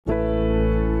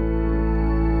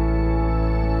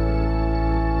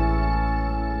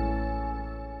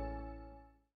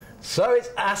So it's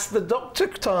Ask the Doctor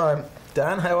time.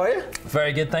 Dan, how are you?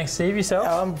 Very good, thanks, Steve. Yourself?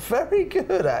 I'm very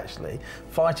good, actually.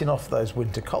 Fighting off those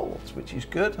winter colds, which is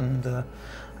good. And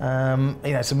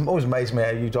you know, it's always amazed me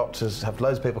how you doctors have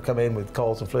loads of people come in with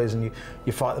colds and flus, and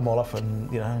you fight them all off. And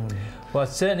you know. Well,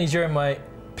 certainly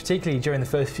particularly during the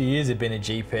first few years of being a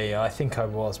GP, I think I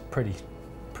was pretty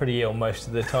ill most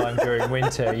of the time during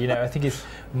winter. You know, I think it's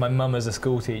my mum as a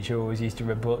school teacher always used to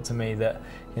report to me that,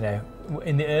 you know,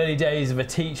 in the early days of a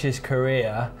teacher's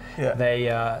career,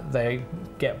 they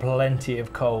get plenty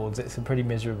of colds. It's a pretty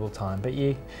miserable time, but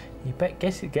you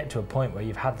guess you get to a point where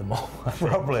you've had them all.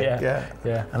 Probably,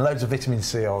 yeah. And loads of vitamin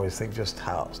C, I always think, just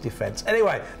helps defence.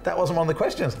 Anyway, that wasn't one of the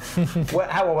questions.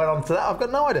 How I went on to that, I've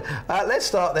got no idea. Let's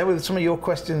start there with some of your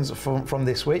questions from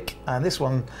this week, and this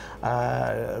one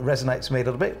resonates with me a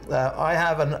little bit. I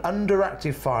have an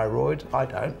underactive thyroid. I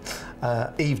don't.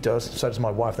 Eve does, so does my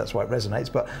wife, that's why it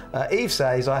resonates. But Eve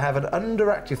says, I have an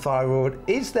underactive thyroid.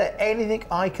 Is there anything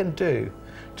I can do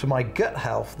to my gut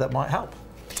health that might help?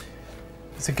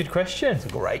 It's a good question. It's a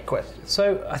great question.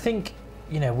 So I think,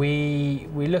 you know, we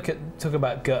talk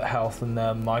about gut health and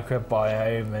the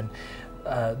microbiome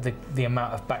and the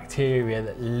amount of bacteria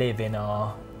that live in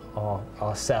our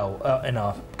cell in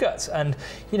our guts, and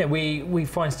you know, we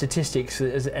find statistics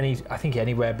as I think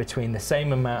anywhere between the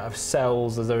same amount of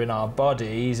cells as are in our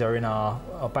bodies or in our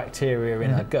bacteria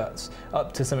in our guts,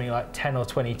 up to something like 10 or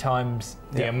 20 times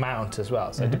the amount as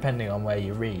well. So depending on where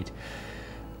you read.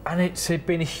 And it's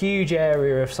been a huge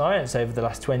area of science over the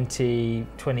last 20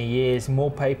 years,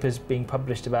 more papers being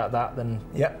published about that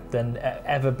than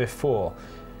ever before.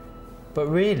 But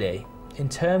really, in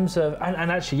terms of,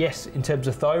 and actually yes, in terms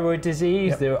of thyroid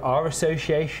disease, there are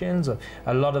associations.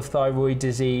 A lot of thyroid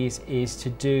disease is to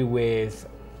do with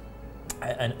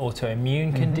an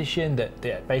autoimmune condition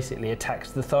that basically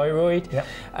attacks the thyroid,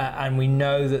 and we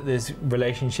know that there's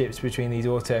relationships between these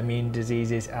autoimmune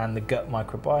diseases and the gut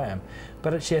microbiome.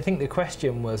 But actually, I think the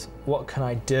question was, what can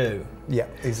I do? Yeah,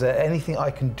 is there anything I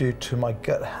can do to my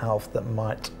gut health that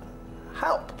might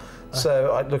help?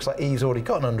 So it looks like Eve's already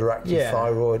got an underactive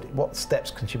thyroid. What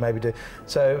steps can she maybe do?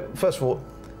 So first of all,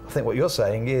 I think what you're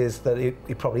saying is that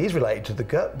it probably is related to the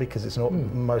gut, because it's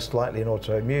most likely an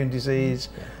autoimmune disease.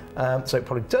 So it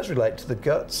probably does relate to the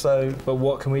gut. But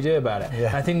what can we do about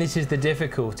it? I think this is the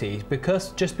difficulty,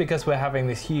 because just because we're having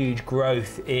this huge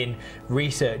growth in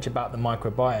research about the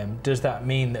microbiome, does that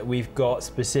mean that we've got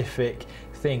specific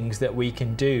things that we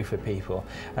can do for people?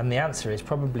 And the answer is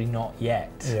probably not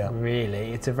yet.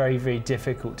 Really, it's a very, very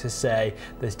difficult to say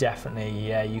there's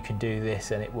definitely you can do this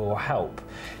and it will help.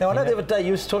 Now I know the other day you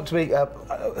used to talk to me,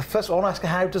 first of all I want to ask,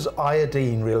 how does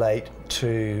iodine relate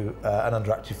to an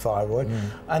underactive thyroid?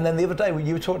 And then the other day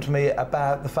you were talking to me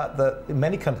about the fact that in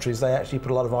many countries they actually put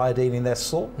a lot of iodine in their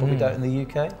salt, but we don't in the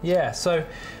UK. Yeah, so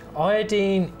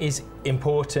iodine is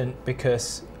important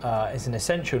because it's an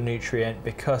essential nutrient,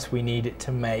 because we need it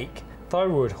to make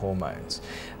thyroid hormones.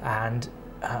 And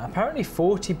apparently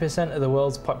 40% of the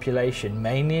world's population,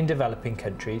 mainly in developing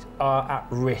countries, are at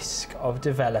risk of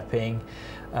developing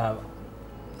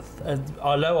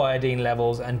our low iodine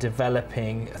levels and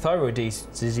developing thyroid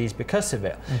disease because of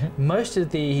it. Most of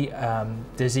the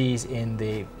disease in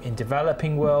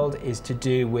developing world is to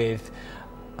do with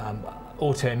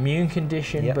autoimmune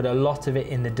condition, but a lot of it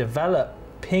in the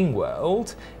developing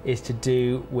world is to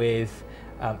do with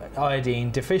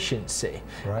iodine deficiency.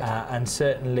 And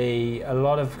certainly a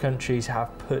lot of countries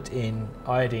have put in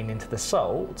iodine into the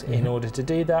salt in order to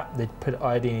do that. They put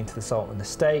iodine into the salt in the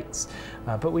States,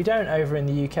 but we don't over in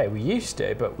the UK. We used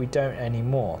to, but we don't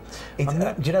anymore.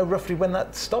 Do you know roughly when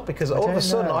that stopped? Because all of a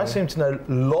sudden I seem to know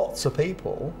lots of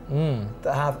people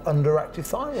that have underactive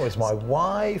thyroids. My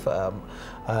wife,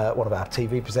 one of our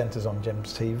TV presenters on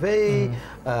Gems TV,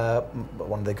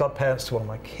 one of the godparents to one of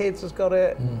my kids has got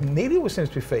it. Nearly always seems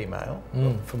to be female,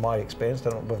 from my experience.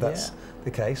 Don't know if that's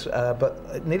the case,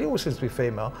 but nearly always seems to be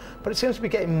female. But it seems to be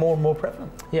getting more and more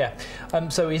prevalent.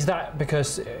 So is that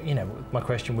because, you know, my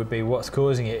question would be, what's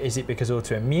causing it? Is it because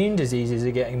autoimmune diseases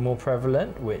are getting more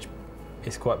prevalent, which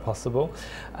is quite possible,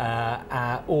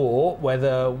 or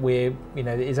whether we're, you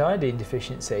know, it is iodine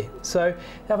deficiency? So,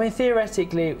 I mean,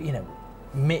 theoretically, you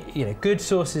know, good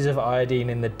sources of iodine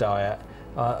in the diet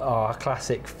are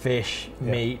classic fish,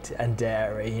 meat and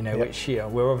dairy, you know, which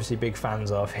we're obviously big fans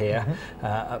of here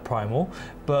at Primal.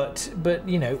 But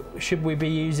you know, should we be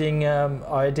using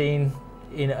iodine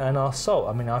in our salt?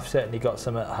 I mean, I've certainly got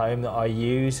some at home that I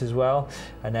use as well.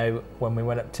 I know when we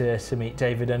went up to meet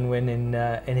David Unwin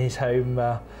in his home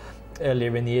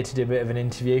earlier in the year to do a bit of an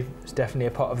interview. It's definitely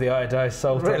a pot of the iodized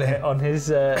salt Really? on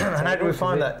his. And how do we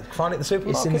find that? Find it in the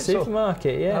supermarket? It's in the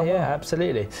supermarket, yeah, Oh, wow.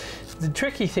 absolutely. The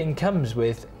tricky thing comes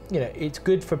with, it's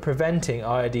good for preventing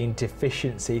iodine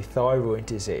deficiency thyroid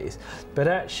disease, but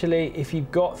actually if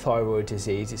you've got thyroid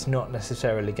disease, it's not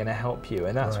necessarily going to help you,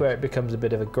 and that's where it becomes a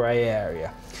bit of a grey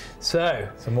area. So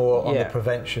more on the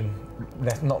prevention,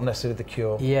 not necessarily the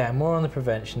cure. Yeah, more on the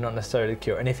prevention, not necessarily the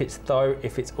cure. And if it's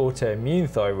autoimmune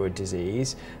thyroid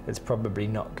disease, it's probably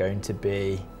not going to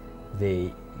be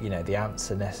the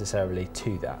answer necessarily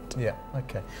to that. Yeah,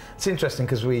 okay. It's interesting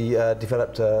because we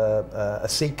developed a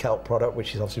sea kelp product,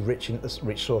 which is obviously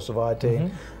rich source of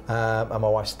iodine, and my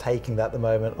wife's taking that at the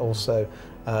moment. Also,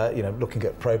 looking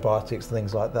at probiotics and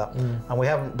things like that. And we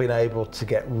haven't been able to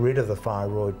get rid of the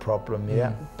thyroid problem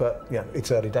yet, but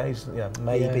it's early days.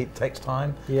 Maybe it takes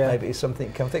time. Maybe it's something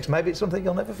you can fix. Maybe it's something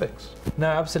you'll never fix. No,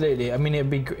 absolutely. I mean,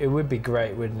 it would be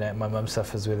great, wouldn't it? My mum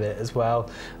suffers with it as well.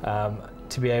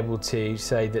 To be able to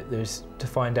say that to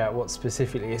find out what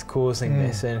specifically is causing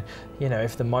this, and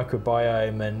if the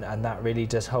microbiome and that really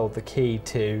does hold the key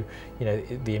to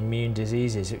the immune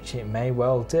diseases, which it may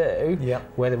well do,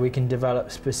 whether we can develop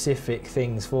specific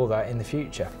things for that in the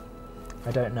future,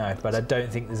 I don't know, but I don't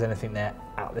think there's anything there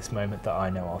at this moment that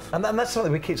I know of. And that's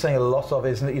something we keep saying a lot of,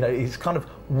 isn't it? It's kind of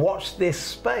watch this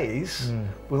space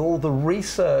with all the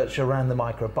research around the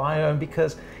microbiome,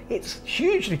 because it's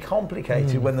hugely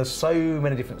complicated when there's so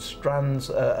many different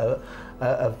strands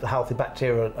of healthy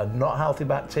bacteria and not healthy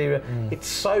bacteria. It's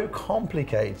so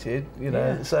complicated,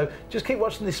 so just keep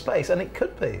watching this space, and it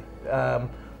could be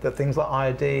that things like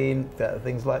iodine, that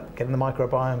things like getting the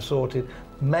microbiome sorted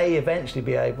may eventually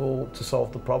be able to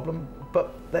solve the problem,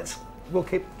 but we'll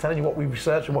keep telling you what we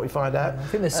research and what we find out. I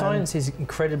think the science is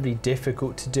incredibly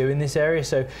difficult to do in this area,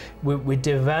 so we're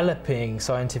developing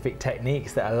scientific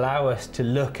techniques that allow us to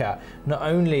look at not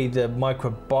only the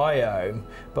microbiome,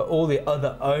 but all the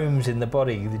other ohms in the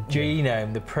body, the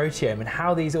genome, the proteome, and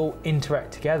how these all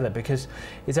interact together, because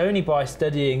it's only by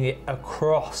studying it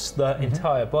across the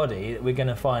entire body that we're going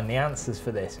to find the answers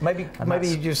for this. Maybe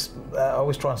you just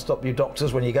always try and stop you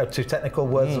doctors when you go to technical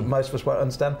words that most of us won't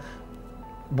understand.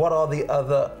 What are the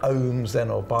other ohms then,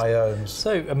 or biomes?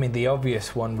 So, I mean, the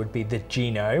obvious one would be the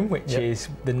genome, which is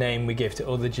the name we give to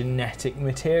all the genetic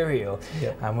material.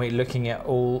 And we're looking at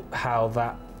how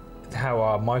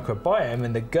our microbiome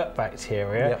and the gut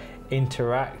bacteria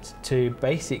interact to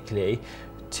basically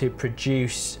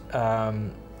produce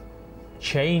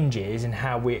changes in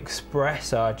how we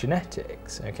express our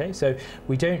genetics. Okay, so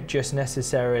we don't just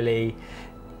necessarily,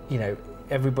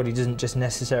 everybody doesn't just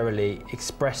necessarily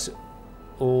express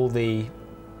all the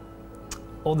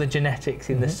genetics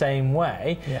in the same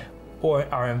way, or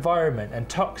our environment and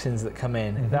toxins that come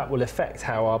in, that will affect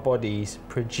how our bodies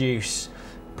produce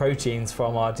proteins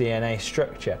from our DNA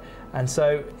structure. And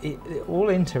so it all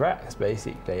interacts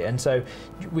basically, and so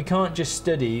we can't just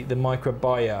study the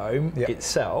microbiome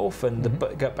itself and the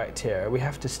gut bacteria. We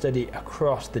have to study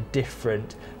across the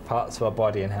different parts of our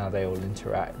body and how they all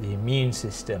interact, the immune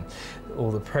system,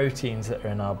 all the proteins that are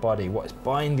in our body, what's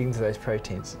binding to those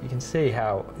proteins. You can see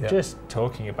how, just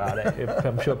talking about it,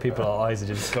 I'm sure people's eyes are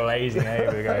just glazing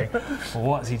over going, well,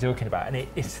 what's he talking about? And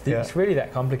it's really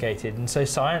that complicated, and so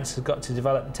science has got to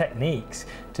develop techniques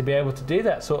to be able to do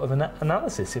that sort of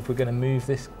analysis if we're going to move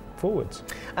this forwards.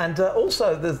 And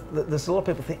also there's a lot of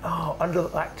people think,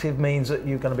 underactive means that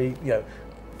you're going to be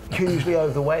hugely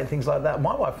overweight and things like that.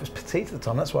 My wife was petite at the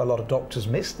time, that's why a lot of doctors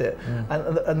missed it.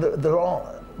 And there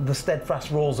aren't the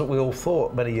steadfast rules that we all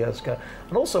thought many years ago.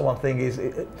 And also one thing is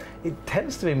it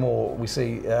tends to be more we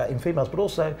see in females, but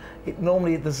also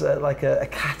normally there's like a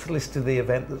catalyst to the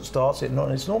event that starts it.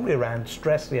 It's normally around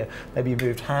stress. Maybe you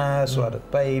moved house or had a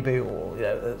baby,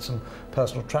 or some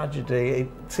personal tragedy. It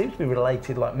seems to be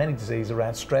related, like many diseases,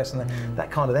 around stress, and that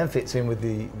kind of then fits in with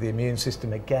the immune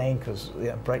system again, because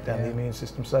break down the immune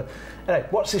system. So anyway,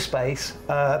 watch this space.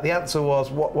 The answer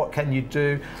was what can you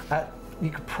do? You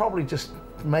could probably just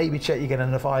maybe check you get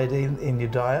enough iodine in your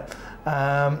diet.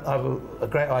 I have a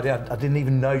great idea. I didn't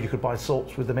even know you could buy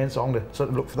salts with them in, so I'm going to sort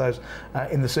of look for those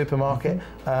in the supermarket.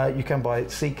 You can buy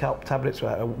sea kelp tablets.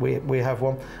 We have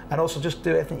one, and also just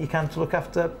do everything you can to look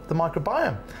after the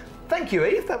microbiome. Thank you,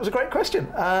 Eve. That was a great question.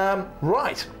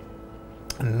 Right.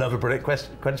 Another brilliant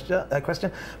question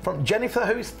from Jennifer,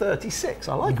 who is 36.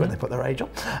 I like when they put their age on.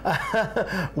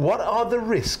 What are the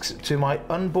risks to my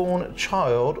unborn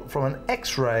child from an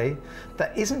X-ray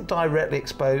that isn't directly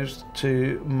exposed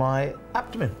to my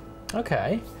abdomen?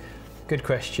 Okay, good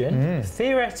question.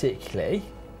 Theoretically,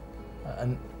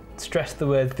 and stress the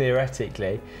word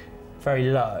theoretically,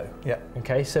 very low. Yeah.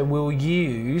 Okay, so we'll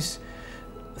use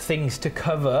things to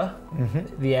cover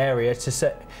the area to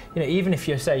set, even if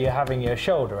you're having your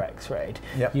shoulder x-rayed,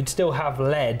 you'd still have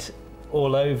lead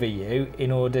all over you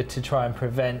in order to try and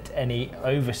prevent any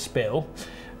overspill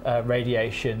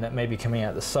radiation that may be coming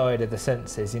out the side of the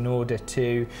senses in order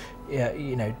to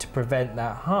to prevent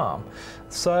that harm.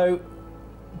 So,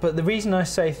 but the reason I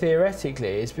say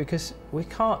theoretically is because we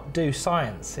can't do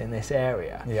science in this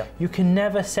area. You can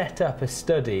never set up a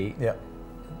study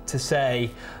to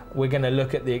say we're going to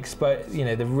look at the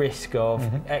the risk of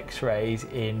X-rays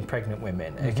in pregnant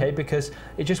women, okay? Because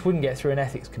it just wouldn't get through an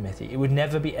ethics committee. It would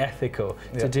never be ethical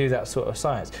to do that sort of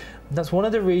science. That's one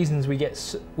of the reasons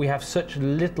we have such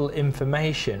little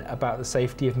information about the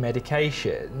safety of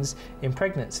medications in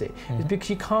pregnancy. Is because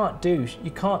you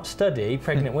can't study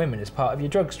pregnant women as part of your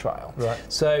drugs trial.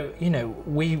 So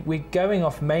we're going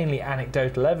off mainly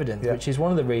anecdotal evidence, which is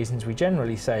one of the reasons we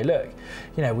generally say, look,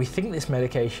 we think this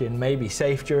medication may be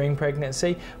safe during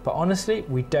pregnancy, but honestly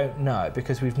we don't know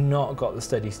because we've not got the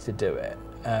studies to do it,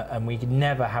 and we could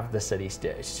never have the studies to do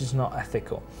it. It's just not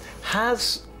ethical.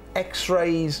 Has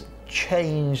X-rays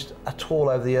changed at all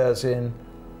over the years in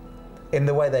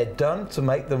the way they're done to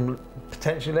make them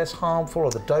potentially less harmful,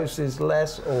 or the doses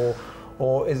less,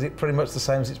 or is it pretty much the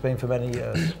same as it's been for many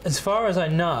years? As far as I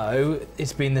know,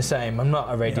 it's been the same. I'm not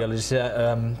a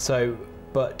radiologist,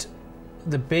 but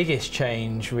the biggest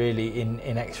change really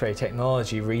in X-ray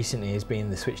technology recently has been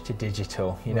the switch to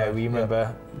digital. We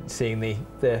remember seeing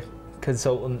the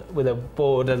consultant with a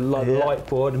board, a light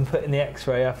board, and putting the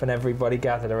X-ray up, and everybody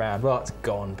gathered around. Well, that's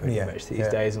gone pretty much these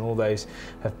days, and all those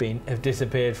have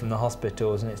disappeared from the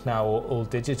hospitals, and it's now all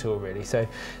digital really. So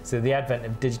the advent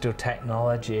of digital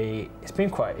technology, it's been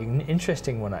quite an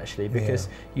interesting one actually, because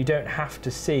you don't have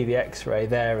to see the X-ray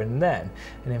there and then,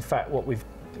 and in fact what we've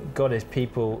got is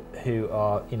people who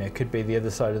are, could be the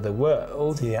other side of the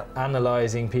world,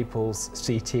 analysing people's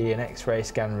CT and X-ray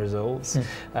scan results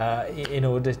in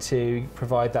order to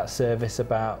provide that service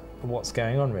about what's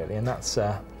going on really, and that's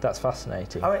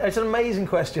fascinating. I mean, it's an amazing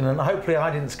question, and hopefully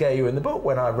I didn't scare you in the book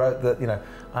when I wrote that.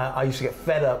 I used to get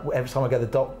fed up every time I go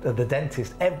to the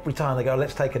dentist. Every time they go,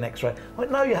 let's take an X-ray. I'm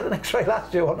like, no, you had an X-ray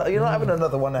last year. You're not having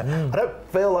another one now. I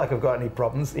don't feel like I've got any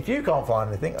problems. If you can't find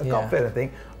anything, I can't feel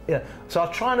anything. So I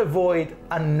try and avoid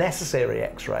unnecessary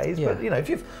X-rays. But if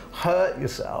you've hurt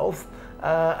yourself,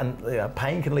 and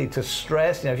pain can lead to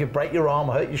stress. If you break your arm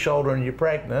or hurt your shoulder and you're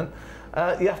pregnant,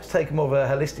 you have to take more of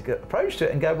a holistic approach to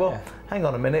it and go, well, hang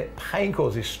on a minute, pain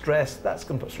causes stress, that's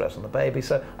going to put stress on the baby,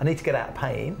 so I need to get out of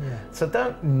pain. So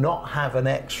don't not have an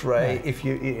X-ray if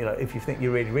you think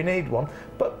you really need one,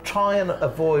 but try and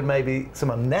avoid maybe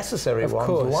some unnecessary ones,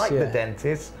 like the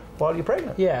dentist, while you're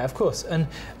pregnant. Yeah, of course, and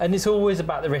it's always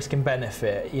about the risk and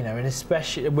benefit, and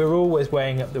especially we're always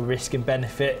weighing up the risk and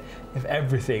benefit of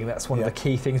everything. That's one of the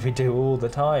key things we do all the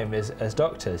time as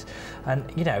doctors, and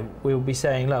we'll be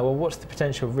saying, well, what's the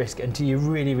potential risk, and do you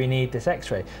really need this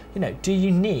X-ray? Do you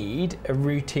need a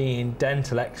routine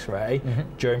dental X-ray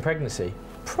during pregnancy?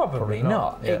 Probably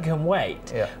not. It can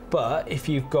wait. But if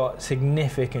you've got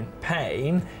significant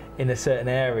pain in a certain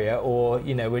area, or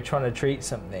we're trying to treat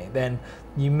something, then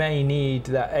you may need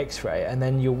that X-ray, and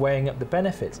then you're weighing up the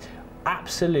benefits.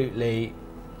 Absolutely,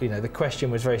 the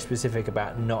question was very specific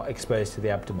about not exposed to the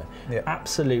abdomen.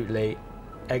 Absolutely,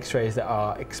 X-rays that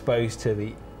are exposed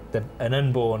to an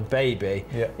unborn baby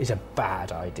is a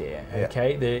bad idea.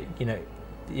 Okay,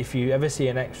 if you ever see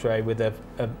an X-ray with a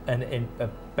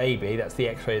baby, that's the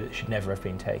X-ray that should never have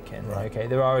been taken. Okay,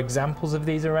 there are examples of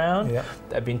these around that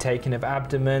have been taken of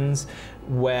abdomens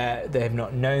where they have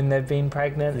not known they've been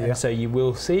pregnant, and so you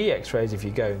will see X-rays if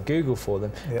you go and Google for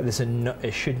them. But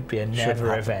it should be a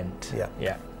never event.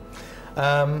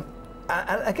 And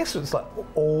I guess it's like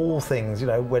all things,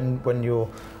 when you're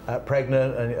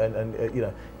pregnant, and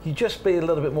you just be a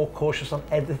little bit more cautious on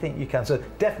everything you can. So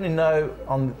definitely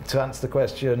to answer the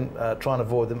question, try and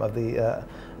avoid them of the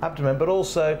abdomen, but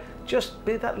also just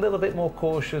be that little bit more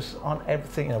cautious on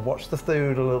everything. Watch the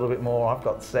food a little bit more. I've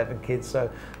got 7 kids,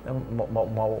 so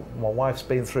my wife's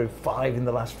been through 5 in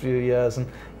the last few years, and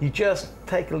you just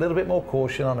take a little bit more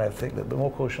caution on everything, a little bit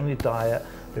more caution on your diet,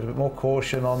 a little bit more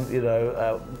caution on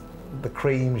the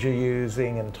creams you're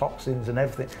using and toxins and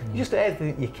everything. You just do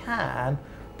everything you can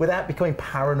without becoming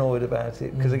paranoid about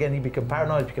it, because again, you become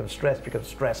paranoid, you become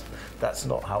stressed. That's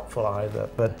not helpful either.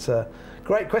 But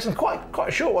great question, quite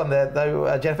a short one there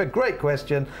though, Jennifer. Great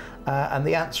question, and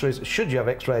the answer is, should you have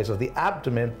X-rays of the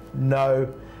abdomen?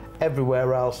 No.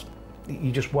 Everywhere else,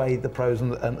 you just weigh the pros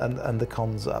and the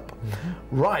cons up.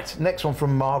 Right, next one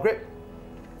from Margaret.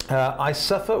 I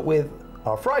suffer with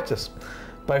arthritis.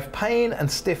 Both pain and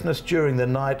stiffness during the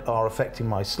night are affecting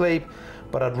my sleep.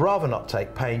 but I'd rather not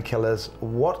take painkillers.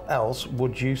 What else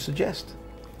would you suggest?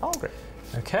 Margaret.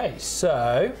 Okay,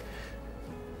 so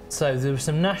there was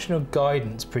some national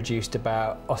guidance produced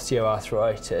about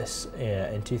osteoarthritis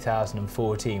in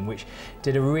 2014, which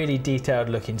did a really detailed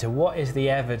look into what is the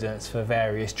evidence for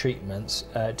various treatments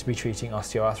to be treating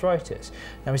osteoarthritis.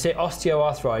 Now we say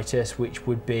osteoarthritis, which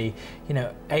would be,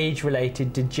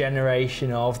 age-related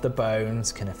degeneration of the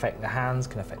bones, can affect the hands,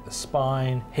 can affect the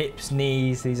spine, hips,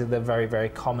 knees. These are the very, very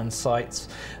common sites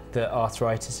that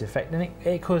arthritis affect, and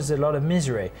it causes a lot of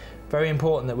misery. Very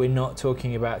important that we're not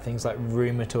talking about things like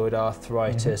rheumatoid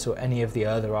arthritis or any of the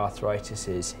other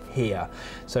arthritises here.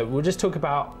 So we'll just talk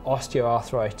about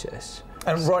osteoarthritis.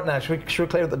 And right now, should we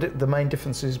clear up the main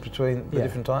differences between the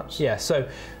different types? Yeah, so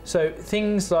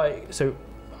things like,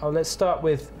 let's start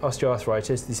with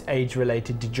osteoarthritis. This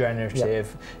age-related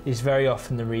degenerative is very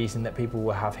often the reason that people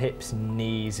will have hips and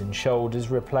knees and shoulders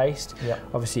replaced.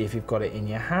 Obviously, if you've got it in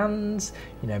your hands,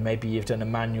 maybe you've done a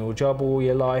manual job all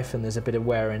your life and there's a bit of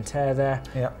wear and tear there.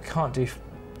 You can't do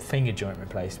finger joint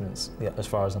replacements, as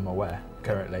far as I'm aware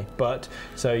currently. But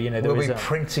we'll be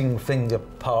printing finger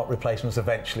part replacements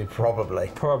eventually, probably,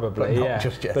 but not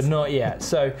just yet. But not yet.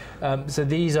 So that's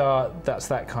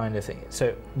that kind of thing.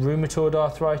 So rheumatoid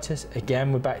arthritis,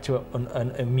 again, we're back to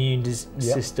an immune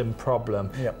system problem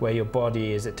where your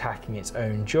body is attacking its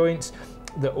own joints.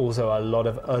 There are also a lot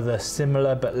of other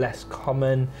similar but less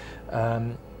common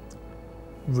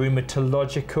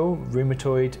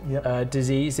rheumatoid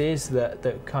diseases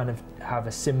that kind of have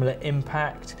a similar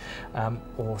impact,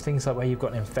 or things like where you've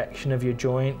got an infection of your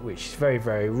joint, which is very,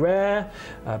 very rare,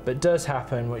 but does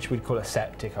happen, which we'd call a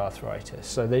septic arthritis.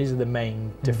 So these are the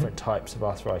main different types of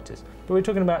arthritis. But we're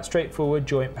talking about straightforward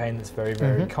joint pain that's very,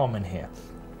 very common here.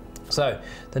 So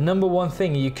the number one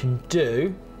thing you can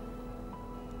do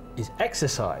is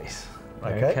exercise.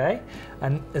 Okay?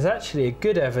 And there's actually a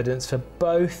good evidence for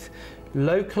both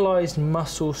localized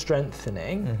muscle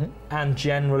strengthening and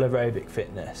general aerobic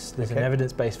fitness. There's an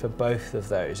evidence base for both of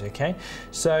those, okay?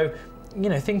 So,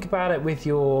 think about it with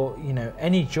your,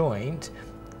 any joint.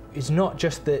 It's not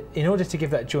just that, in order to give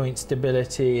that joint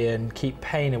stability and keep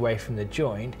pain away from the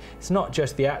joint, it's not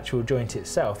just the actual joint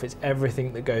itself, it's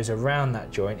everything that goes around that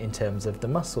joint in terms of the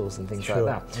muscles and things like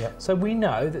that. So we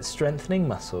know that strengthening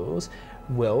muscles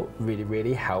will really,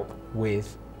 really help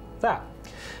with that.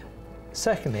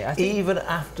 Secondly, I think even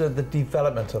after the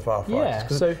development of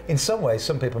arthritis, so in some ways,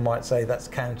 some people might say that's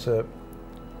counterintuitive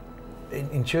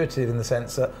in the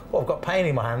sense that, well, I've got pain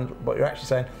in my hand, but you're actually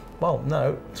saying, well,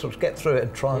 no, sort of get through it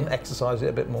and try and exercise it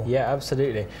a bit more. Yeah,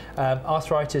 absolutely.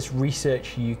 Arthritis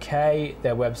Research UK,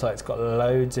 their website's got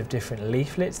loads of different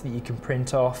leaflets that you can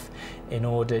print off in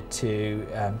order to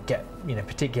get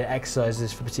particular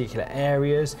exercises for particular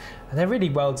areas, and they're really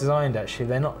well designed.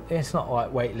 Actually, it's not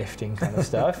like weightlifting kind of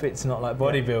stuff. It's not like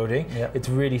bodybuilding. It's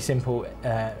really simple.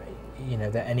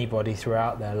 That anybody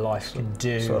throughout their life can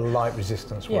do. Sort of light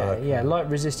resistance work. Light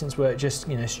resistance work, just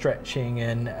stretching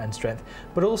and strength.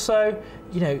 But also,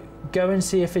 go and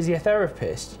see a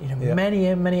physiotherapist.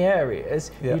 Many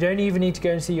areas. You don't even need to go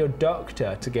and see your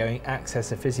doctor to go and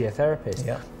access a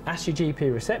physiotherapist. Ask your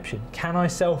GP reception. Can I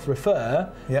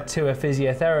self-refer to a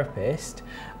physiotherapist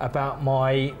about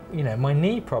my my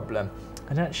knee problem?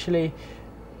 And actually,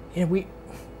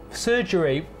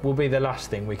 surgery will be the last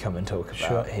thing we come and talk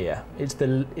about here. It's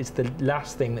the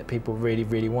last thing that people really,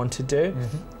 really want to do.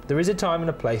 There is a time and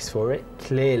a place for it,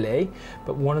 clearly,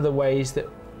 but one of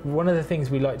the things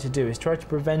we like to do is try to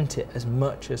prevent it as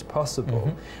much as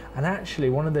possible. And actually,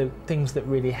 one of the things that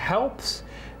really helps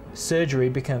surgery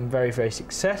become very, very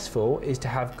successful is to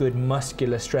have good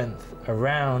muscular strength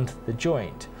around the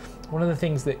joint. One of the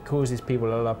things that causes people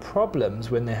a lot of problems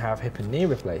when they have hip and knee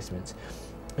replacements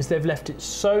is they've left it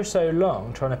so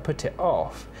long trying to put it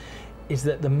off, is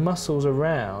that the muscles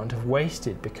around have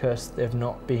wasted because they've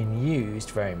not been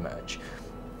used very much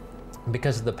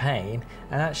because of the pain,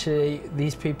 and actually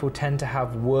these people tend to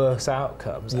have worse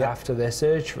outcomes after their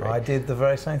surgery. I did the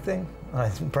very same thing. I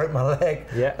broke my leg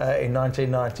in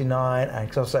 1999, and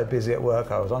because I was so busy at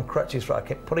work, I was on crutches. I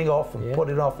kept putting off and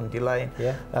putting off and delaying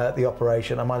the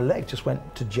operation, and my leg just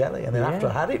went to jelly. And then after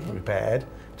I had it repaired,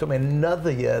 it took me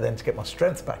another year then to get my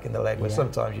strength back in the leg, where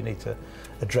sometimes you need to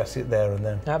address it there and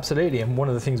then. Absolutely, and one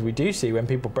of the things we do see when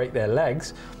people break their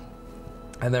legs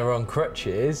and they're on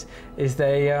crutches is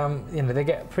they they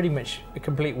get pretty much a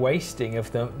complete wasting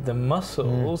of the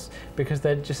muscles because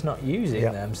they're just not using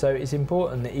them. So it's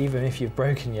important that even if you've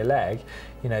broken your leg,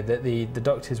 that the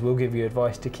doctors will give you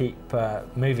advice to keep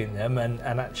moving them, and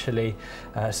actually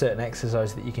certain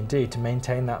exercise that you can do to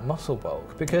maintain that muscle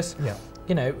bulk, because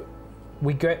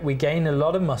we gain a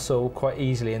lot of muscle quite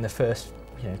easily in the first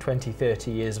 20,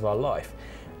 30 years of our life.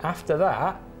 After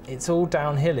that, it's all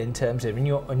downhill in terms of, and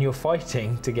you're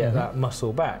fighting to get that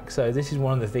muscle back. So this is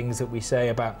one of the things that we say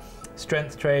about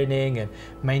strength training and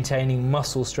maintaining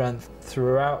muscle strength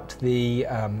throughout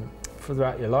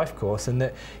your life course, and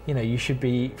that you should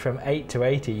be from 8 to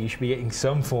 80, you should be getting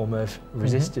some form of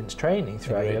resistance training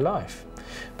throughout your life.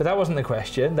 But that wasn't the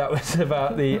question. That was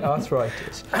about the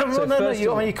arthritis.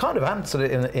 You kind of answered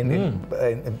it in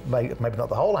maybe not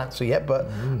the whole answer yet, but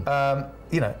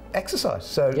exercise.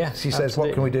 So she says,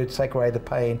 what can we do to take away the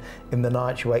pain in the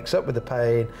night? She wakes up with the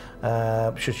pain.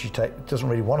 Doesn't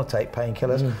really want to take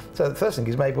painkillers. So the first thing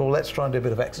is maybe, let's try and do a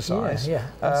bit of exercise.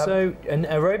 And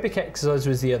aerobic exercise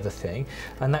was the other thing,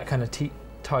 and that kind of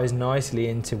ties nicely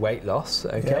into weight loss.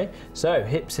 So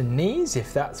hips and knees,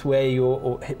 if that's where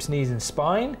or hips, knees and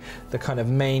spine, the kind of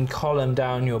main column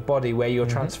down your body where you're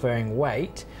transferring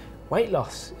weight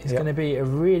loss is going to be a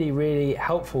really, really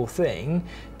helpful thing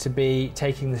to be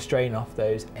taking the strain off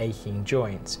those aching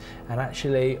joints. And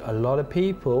actually a lot of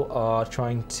people are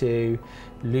trying to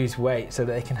lose weight so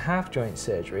that they can have joint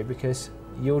surgery, because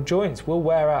your joints will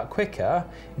wear out quicker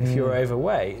if you're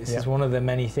overweight. This is one of the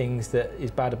many things that is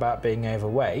bad about being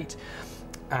overweight.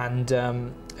 And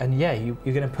you're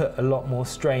going to put a lot more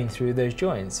strain through those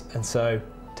joints. And so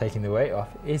taking the weight off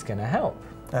is going to help.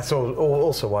 That's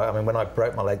also why, when I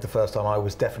broke my leg the first time, I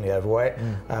was definitely overweight.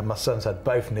 My son's had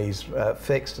both knees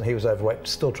fixed, and he was overweight,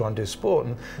 still trying to do sport.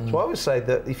 And so I always say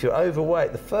that if you're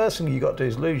overweight, the first thing you've got to do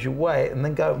is lose your weight and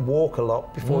then go and walk a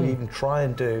lot before you even try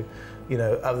and do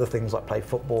other things like play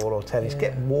football or tennis.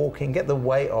 Get walking, get the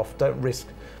weight off. Don't risk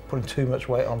putting too much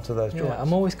weight onto those joints.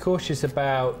 I'm always cautious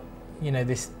about,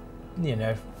 this,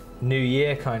 New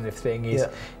Year kind of thing is,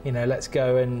 let's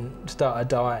go and start a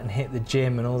diet and hit the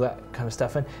gym and all that kind of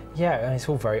stuff. And it's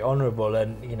all very honourable,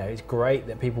 and it's great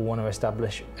that people want to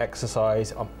establish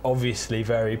exercise. I'm obviously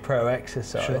very pro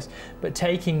exercise, but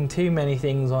taking too many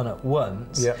things on at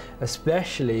once,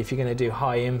 especially if you're going to do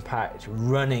high impact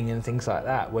running and things like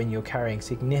that, when you're carrying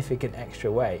significant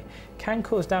extra weight, can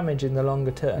cause damage in the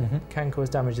longer term.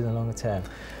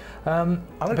 I'm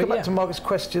going to go back to Margaret's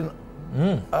question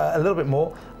a little bit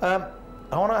more.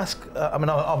 I want to ask, I'm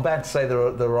bound to say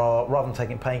there are, rather than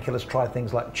taking painkillers, try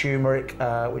things like turmeric,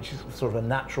 which is sort of a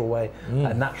natural way,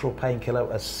 a natural painkiller.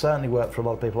 Has certainly worked for a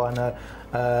lot of people I know.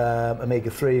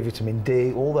 Omega-3, vitamin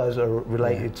D, all those are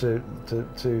related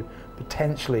to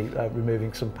potentially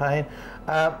removing some pain.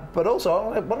 But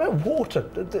also, what about water?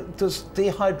 Does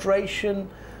dehydration,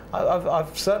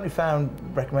 I've certainly found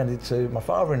recommended to my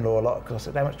father-in-law a lot, because I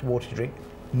said, how much water do you drink?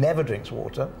 Never drinks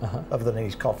water, other than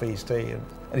his coffee, his tea, and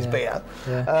his beer.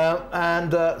 So one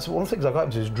of the things I got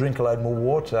him to do is drink a load more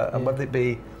water, and whether it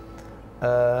be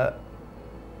a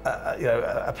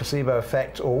placebo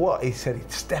effect or what, he said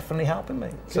it's definitely helping me.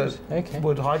 Good. So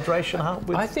would hydration help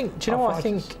with I think, do you know what I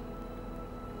think?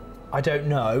 I don't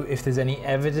know if there's any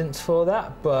evidence for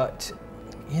that, but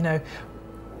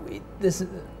there's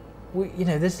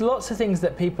lots of things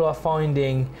that people are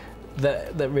finding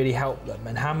that really help them,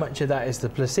 and how much of that is the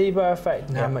placebo effect,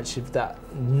 and how much of that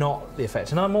not the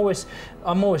effect. And I'm always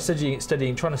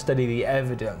studying, trying to study the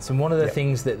evidence. And one of the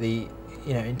things that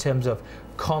in terms of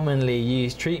commonly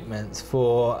used treatments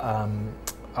for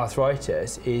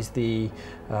arthritis is the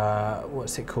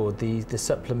what's it called? The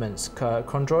supplements,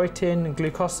 chondroitin and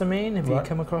glucosamine. Have you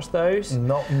come across those?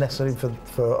 Not necessarily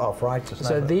for arthritis.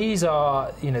 So these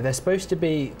are, they're supposed to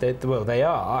be, they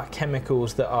are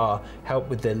chemicals that help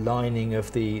with the lining of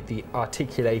the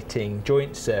articulating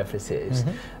joint surfaces.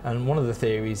 And one of the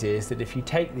theories is that if you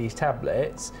take these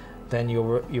tablets, then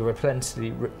you're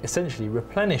essentially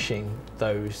replenishing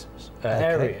those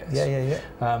areas.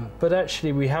 But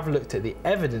actually, we have looked at the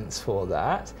evidence for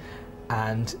that,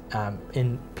 and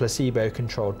in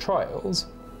placebo-controlled trials,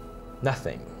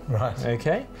 nothing. Right.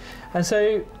 Okay. And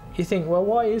so you think, well,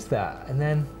 why is that? And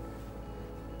then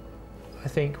I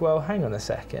think, well, hang on a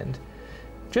second.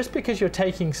 Just because you're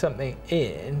taking something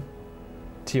in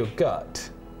to your gut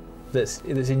that's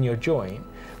in your joint,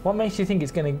 what makes you think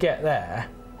it's going to get there?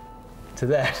 To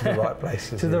the right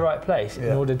place. The right place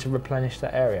in order to replenish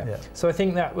that area. So I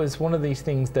think that was one of these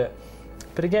things that,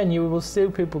 but again, you will still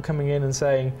people coming in and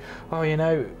saying, oh,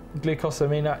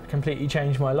 glucosamine, that completely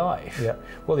changed my life.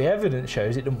 Well, the evidence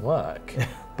shows it didn't work.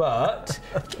 But,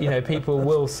 people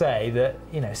will say that,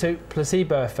 so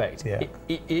placebo effect, it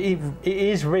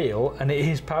is real and it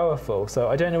is powerful. So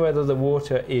I don't know whether the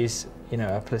water is,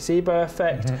 a placebo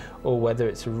effect or whether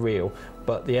it's real,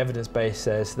 but the evidence base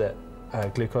says that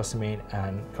glucosamine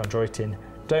and chondroitin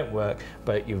don't work,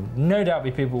 but you'll no doubt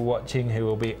be people watching who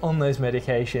will be on those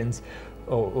medications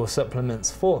or supplements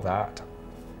for that,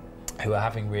 who are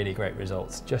having really great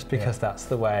results just because that's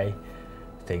the way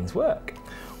things work.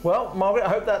 Well, Margaret, I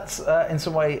hope that's in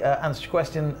some way answered your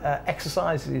question.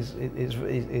 Exercise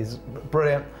is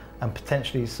brilliant, and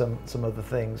potentially some other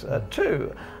things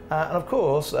too. And of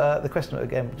course, the question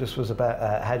again just was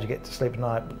about how do you get to sleep at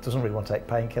night. Doesn't really want to take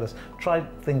painkillers. Try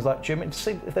things like turmeric to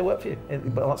see if they work for you.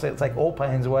 But I'm not saying it'll take all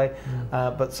pains away,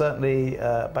 but certainly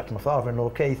back to my father-in-law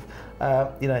Keith.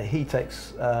 You know, he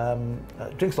takes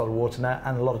drinks a lot of water now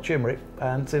and a lot of turmeric,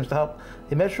 and seems to help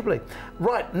immeasurably.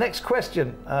 Right, next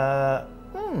question.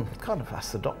 Kind of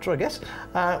ask the doctor, I guess.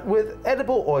 With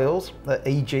edible oils,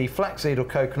 e.g. flaxseed or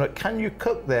coconut, can you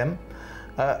cook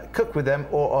with them,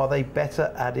 or are they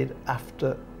better added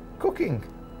after cooking?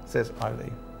 Says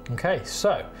Eileen. Okay,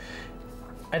 so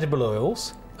edible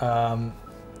oils.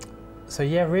 So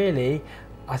yeah, really,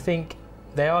 I think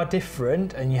they are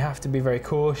different, and you have to be very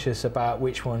cautious about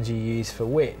which ones you use for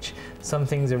which. Some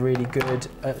things are really good,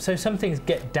 so some things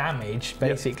get damaged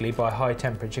basically by high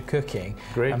temperature cooking.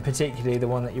 Great. And particularly the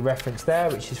one that you referenced there,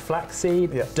 which is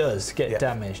flaxseed, does get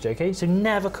damaged. Okay, so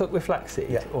never cook with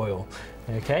flaxseed oil.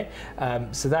 Okay,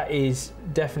 so that is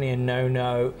definitely a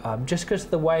no-no. Just because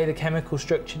the way the chemical's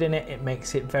structured in it, it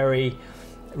makes it very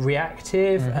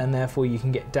reactive, and therefore you can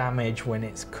get damage when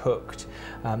it's cooked.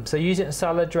 So use it in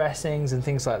salad dressings and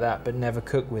things like that, but never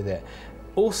cook with it.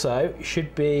 Also, it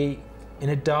should be in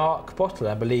a dark bottle.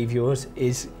 I believe yours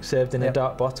is served in a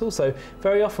dark bottle. So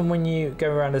very often when you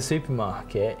go around a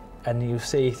supermarket and you'll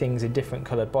see things in different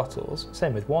coloured bottles,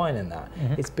 same with wine and that,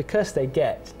 it's because they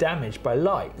get damaged by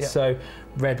light. So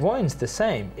red wine's the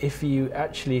same. If you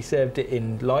actually served it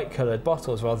in light coloured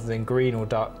bottles rather than green or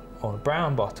dark or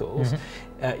brown bottles,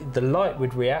 the light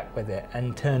would react with it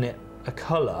and turn it a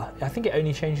colour. I think it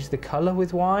only changes the colour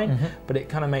with wine, but it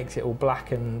kind of makes it all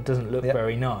black and doesn't look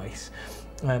very nice.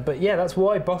 But yeah, that's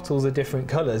why bottles are different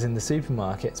colours in the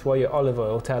supermarkets, why your olive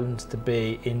oil tends to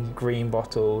be in green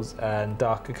bottles and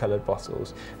darker coloured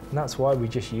bottles. And that's why we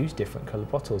just use different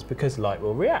coloured bottles, because light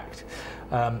will react.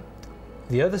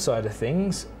 The other side of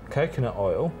things, coconut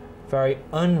oil, very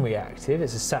unreactive.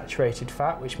 It's a saturated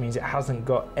fat, which means it hasn't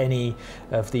got any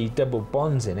of the double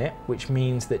bonds in it, which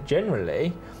means that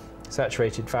generally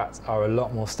saturated fats are a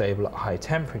lot more stable at high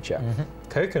temperature.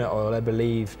 Coconut oil, I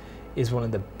believe, is one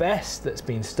of the best that's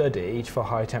been studied for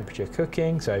high temperature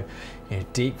cooking. So, you know,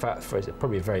 deep fat fry is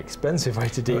probably a very expensive way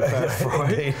to deep fat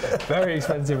fry. Very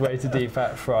expensive way to deep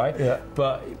fat fry,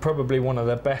 but probably one of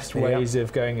the best ways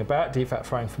of going about deep fat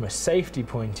frying from a safety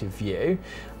point of view.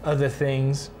 Other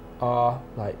things are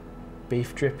like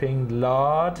beef dripping,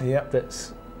 lard.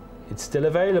 It's still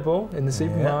available in the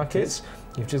supermarkets.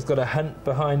 You've just got to hunt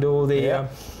behind all the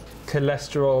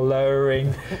cholesterol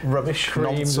lowering rubbish,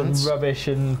 creams nonsense, and rubbish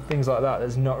and things like that.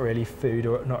 That's not really food,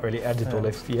 or not really edible,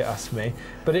 if you ask me.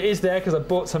 But it is there because I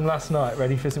bought some last night,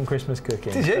 ready for some Christmas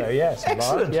cooking. Did you? So, yeah,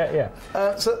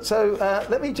 excellent. So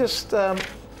let me just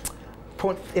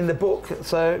point in the book.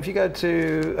 So if you go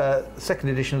to second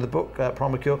edition of the book,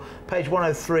 Primal Cure, page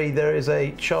 103, there is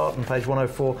a chart on page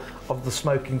 104 of the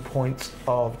smoking points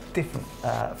of different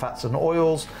fats and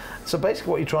oils. So basically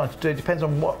what you're trying to do, it depends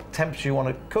on what temperature you want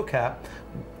to cook at,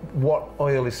 what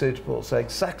oil is suitable. So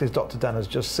exactly as Dr. Dan has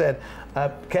just said,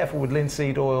 careful with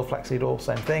linseed oil, flaxseed oil,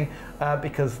 same thing,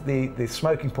 because the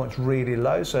smoking point's really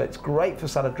low. So it's great for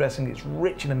salad dressing, it's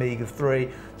rich in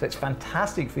omega-3, so it's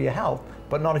fantastic for your health,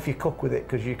 but not if you cook with it,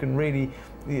 because you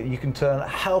can turn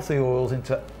healthy oils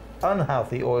into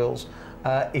unhealthy oils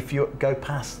if you go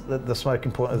past the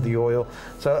smoking point of the oil.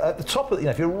 So at the top of,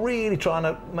 if you're really trying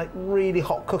to make really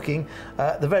hot cooking,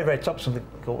 the very, very top is something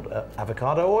called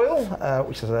avocado oil,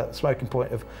 which has a smoking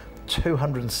point of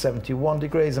 271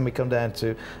 degrees, and we come down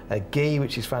to ghee,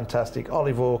 which is fantastic,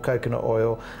 olive oil, coconut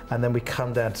oil, and then we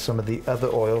come down to some of the other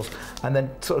oils. And then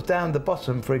sort of down the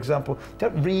bottom, for example, you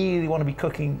don't really want to be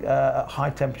cooking at high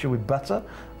temperature with butter,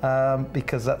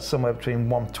 because that's somewhere between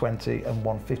 120 and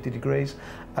 150 degrees.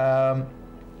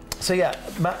 So yeah,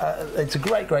 it's a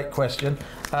great question.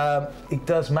 It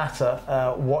does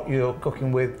matter what you're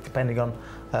cooking with, depending on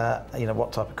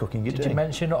what type of cooking you're doing. Did you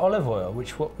mention olive oil?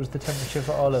 What was the temperature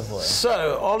for olive oil?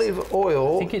 So olive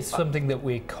oil, I think it's something that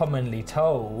we're commonly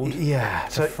told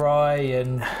to fry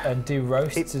and do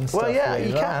roasts and stuff. Well, yeah, with,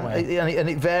 you can, and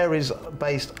it varies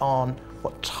based on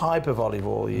what type of olive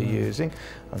oil you're using.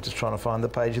 I'm just trying to find the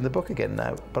page in the book again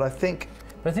now, but I think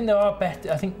there are better.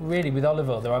 I think really with olive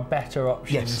oil there are better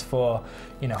options for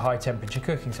high temperature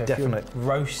cooking. So if you're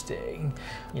roasting,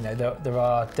 there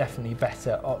are definitely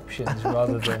better options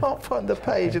rather than. I can't find the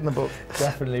page in the book.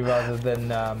 Definitely rather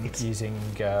than using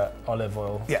olive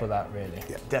oil for that, really.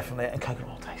 Yeah, definitely, and coconut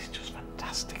oil tastes just fantastic.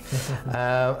 fantastic.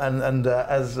 And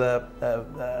as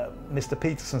Mr.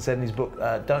 Peterson said in his book,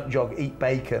 Don't Jog, Eat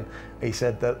Bacon, he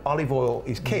said that olive oil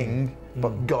is king,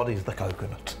 but God is the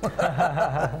coconut.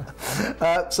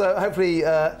 So hopefully,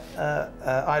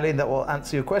 Eileen, that will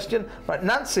answer your question. Right,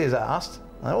 Nancy has asked,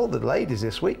 all the ladies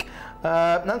this week,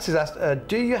 Nancy's asked,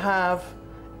 do you have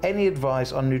any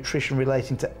advice on nutrition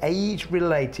relating to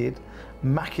age-related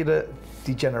macular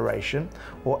degeneration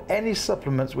or any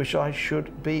supplements which I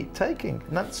should be taking?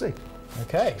 Nancy.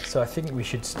 Okay, so I think we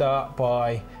should start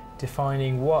by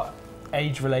defining what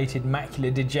age-related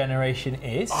macular degeneration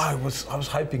is. I was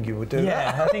hoping you would do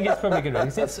that. Yeah, I think it's probably good.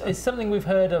 It's something we've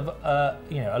heard of,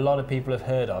 a lot of people have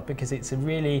heard of, because it's a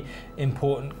really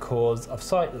important cause of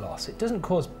sight loss. It doesn't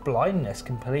cause blindness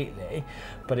completely,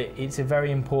 but it's a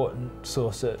very important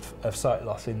source of sight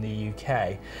loss in the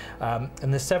UK.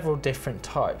 And there's several different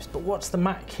types. But what's the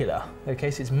macula?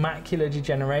 Okay, so it's macular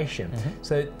degeneration.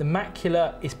 So the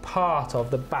macula is part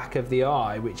of the back of the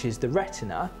eye, which is the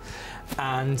retina.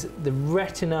 And the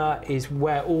retina is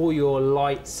where all your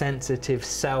light sensitive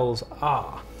cells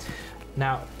are.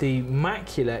 Now the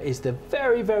macula is the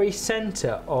very, very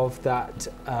center of that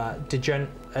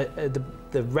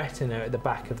the retina at the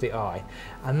back of the eye,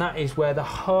 and that is where the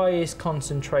highest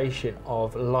concentration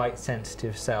of light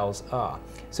sensitive cells are.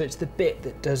 So it's the bit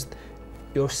that does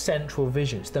your central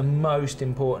vision. It's the most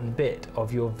important bit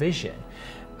of your vision,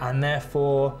 and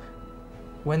therefore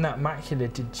when that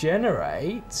macula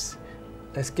degenerates,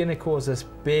 it's going to cause us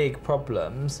big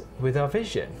problems with our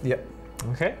vision. Yep.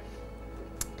 Okay.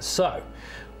 So,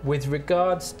 with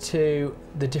regards to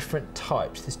the different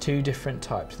types, there's two different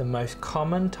types. The most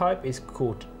common type is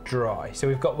called dry. So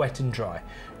we've got wet and dry.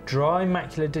 Dry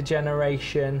macular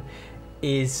degeneration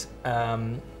is,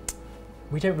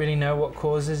 we don't really know what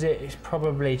causes it. It's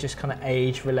probably just kind of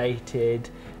age-related,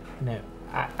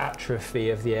 atrophy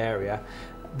of the area.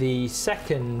 The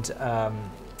second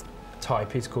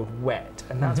type is called wet,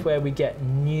 and that's where we get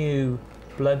new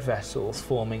blood vessels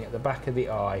forming at the back of the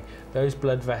eye. Those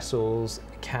blood vessels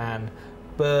can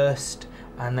burst,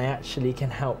 and they actually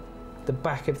can help the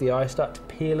back of the eye start to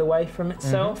peel away from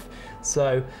itself.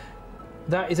 So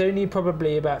that is only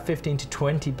probably about 15 to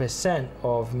 20%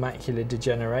 of macular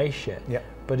degeneration,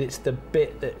 but it's the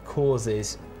bit that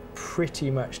causes pretty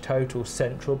much total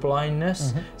central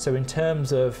blindness. So in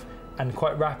terms of, and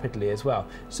quite rapidly as well.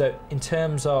 So in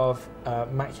terms of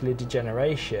macular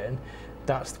degeneration,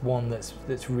 that's the one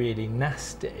that's really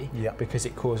nasty, because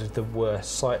it causes the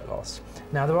worst sight loss.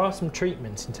 Now there are some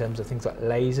treatments in terms of things like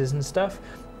lasers and stuff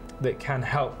that can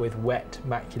help with wet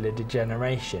macular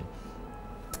degeneration.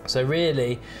 So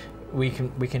really, we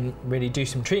can really do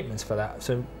some treatments for that.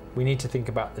 So we need to think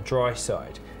about the dry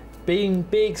side. Being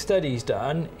big studies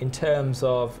done in terms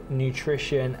of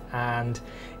nutrition and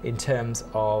in terms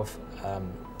of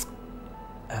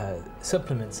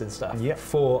supplements and stuff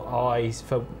for eyes,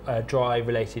 for dry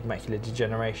related macular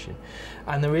degeneration.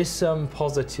 And there is some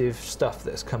positive stuff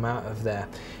that's come out of there.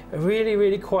 Really,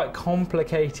 really quite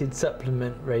complicated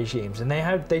supplement regimes, and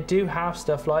they do have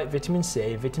stuff like vitamin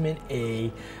C, vitamin E,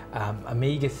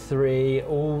 omega-3.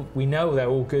 All we know they're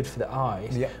all good for the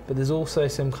eyes, but there's also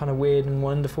some kind of weird and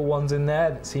wonderful ones in there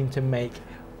that seem to make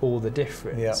all the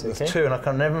difference. Yeah, there's two, and I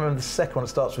can never remember the second one. It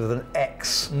starts with an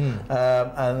X, and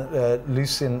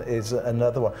leucine is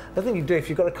another one. The thing you do, if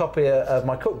you've got a copy of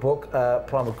my cookbook,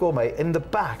 Primal Gourmet, in the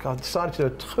back I've decided to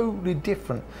do a totally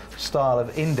different style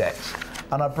of index,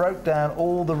 and I broke down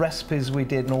all the recipes we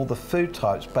did and all the food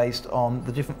types based on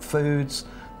the different foods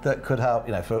that could help,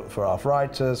 for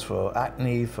arthritis, for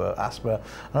acne, for asthma.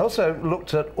 And I also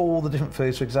looked at all the different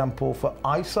foods, for example, for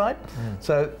eyesight.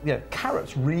 So,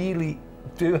 carrots really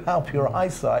do help your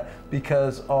eyesight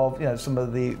because of some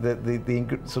of the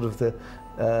sort of the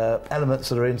elements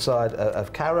that are inside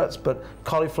of carrots, but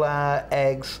cauliflower,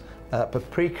 eggs,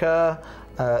 paprika,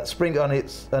 spring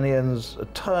onions,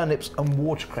 turnips, and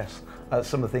watercress.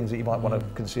 Some of the things that you might want to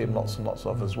consume lots and lots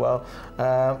of as well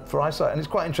for eyesight. And it's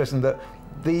quite interesting that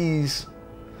these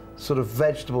sort of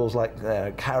vegetables like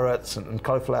carrots and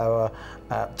cauliflower,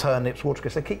 turnips,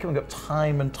 watercress, they keep coming up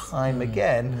time and time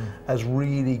again as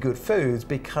really good foods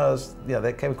because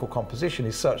their chemical composition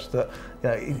is such that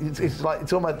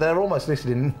they're almost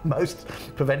listed in most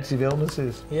preventive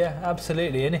illnesses. Yeah,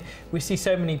 absolutely, and we see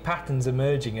so many patterns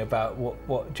emerging about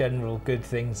what general good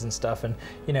things and stuff, and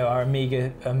our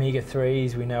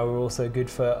omega-3s we know are also good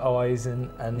for eyes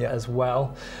and as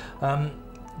well.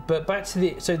 But back to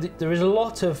there is a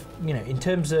lot of, in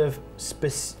terms of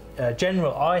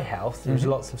general eye health, there's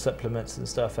lots of supplements and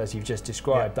stuff, as you've just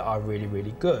described, that are really,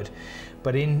 really good.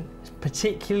 But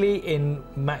particularly in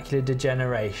macular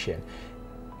degeneration,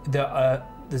 there are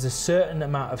there's a certain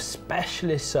amount of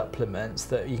specialist supplements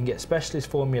that you can get specialist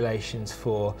formulations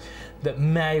for that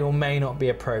may or may not be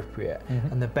appropriate.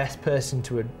 And the best person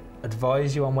to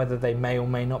advise you on whether they may or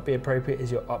may not be appropriate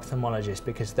is your ophthalmologist,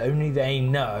 because only they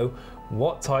know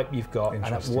what type you've got and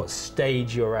at what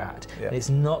stage you're at. And it's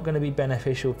not going to be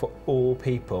beneficial for all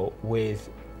people with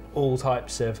all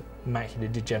types of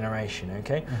macular degeneration,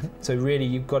 okay? So really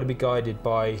you've got to be guided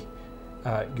by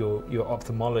your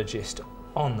ophthalmologist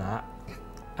on that.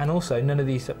 And also, none of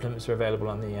these supplements are available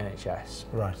on the NHS,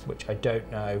 which I don't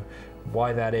know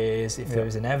why that is. If there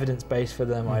was an evidence base for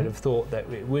them, I'd have thought that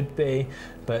it would be,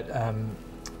 but I'm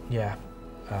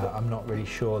not really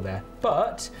sure there.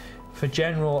 But for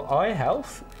general eye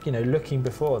health, looking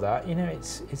before that,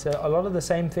 it's a lot of the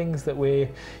same things that we're,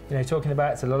 talking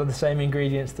about. It's a lot of the same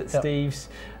ingredients that Steve's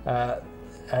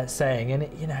saying, and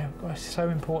it's so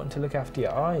important to look after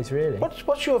your eyes, really.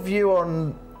 What's your view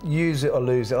on use it or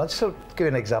lose it? I'll just give you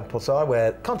an example. So I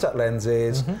wear contact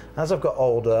lenses. As I've got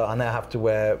older, I now have to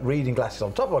wear reading glasses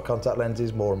on top of my contact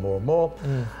lenses more and more and more.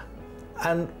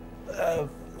 And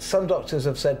some doctors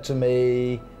have said to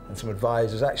me, and some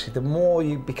advisors, actually, the more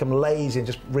you become lazy and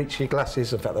just reach for your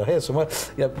glasses, in fact they're here somewhere,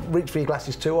 reach for your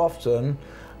glasses too often,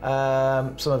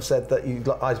 some have said that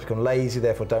your eyes become lazy,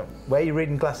 therefore don't wear your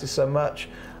reading glasses so much.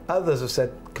 Others have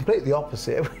said completely the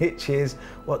opposite, which is,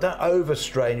 well, don't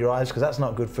overstrain your eyes because that's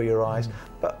not good for your eyes.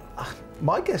 But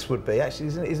my guess would be, actually,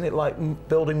 isn't it like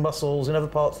building muscles in other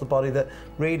parts of the body that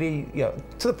really,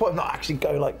 to the point of not actually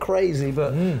going like crazy,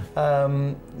 but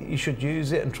you should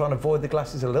use it and try and avoid the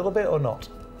glasses a little bit, or not?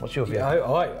 What's your view?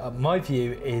 My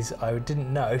view is I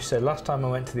didn't know, so last time I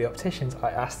went to the opticians,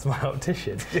 I asked my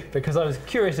optician because I was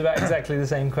curious about exactly the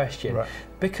same question.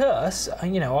 Because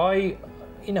I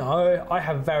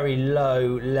have very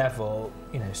low level,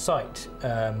 sight.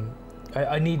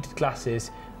 I need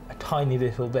glasses a tiny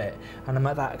little bit, and I'm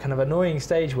at that kind of annoying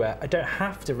stage where I don't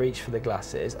have to reach for the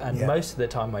glasses, and most of the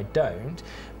time I don't.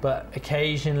 But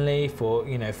occasionally, for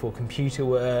computer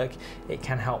work, it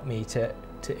can help me to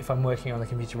if I'm working on the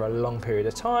computer for a long period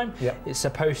of time. It's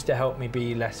supposed to help me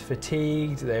be less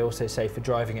fatigued. They also say for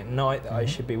driving at night that I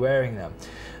should be wearing them.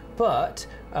 But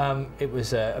it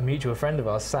was a mutual friend of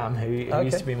ours, Sam, who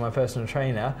used to be my personal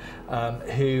trainer,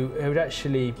 who had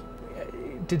actually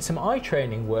did some eye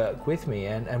training work with me,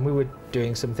 and we were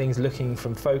doing some things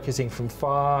focusing from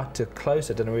far to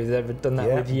close. I don't know if you've ever done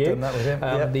that with you. Done that with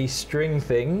him. These string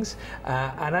things,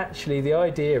 and actually the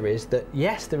idea is that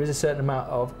yes, there is a certain amount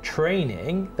of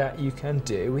training that you can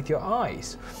do with your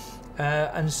eyes,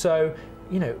 and so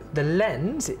the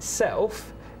lens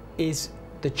itself is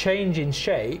the change in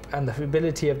shape, and the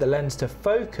ability of the lens to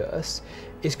focus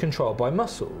is controlled by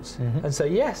muscles. And so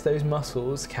yes, those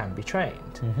muscles can be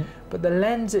trained, but the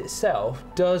lens itself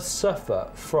does suffer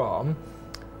from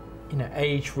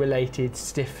age-related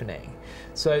stiffening.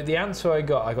 So the answer I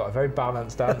got a very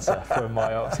balanced answer from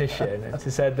my optician, and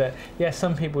it said that yes,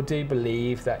 some people do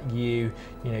believe that you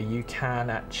can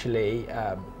actually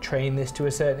train this to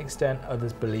a certain extent,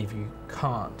 others believe you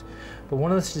can't. But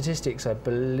one of the statistics I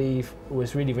believe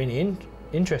was really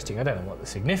interesting, I don't know what the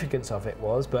significance of it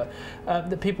was, but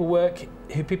that people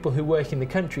who work in the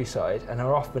countryside and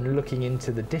are often looking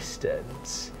into the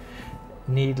distance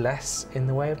need less in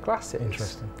the way of glasses.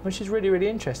 Interesting. Which is really, really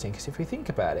interesting, because if we think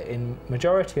about it, in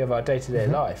majority of our day-to-day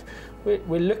life,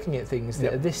 we're looking at things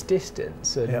that are this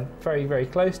distance and very, very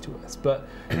close to us. But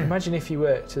imagine if you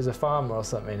worked as a farmer or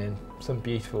something in some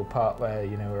beautiful part where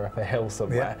we're up a hill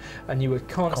somewhere, and you were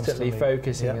constantly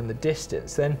focusing on the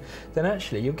distance, then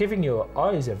actually you're giving your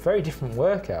eyes a very different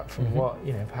workout from what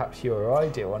perhaps you or I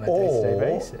do on a day-to-day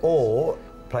basis. Or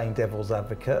playing devil's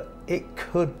advocate, it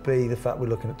could be the fact we're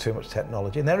looking at too much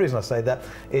technology. And the reason I say that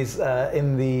is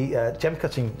in the gem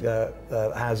cutting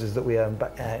houses that we own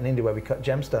back in India, where we cut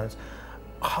gemstones,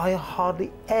 I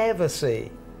hardly ever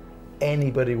see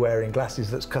anybody wearing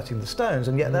glasses that's cutting the stones,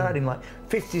 and yet they're adding like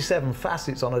 57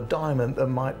 facets on a diamond that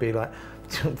might be like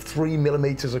 3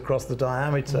 millimeters across the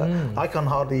diameter. I can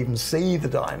hardly even see the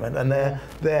diamond, and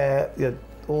they're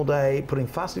all day putting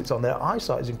facets on. Their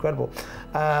eyesight is incredible.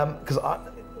 Because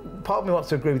part of me wants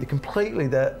to agree with you completely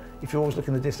that if you're always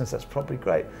looking at the distance, that's probably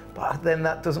great. But then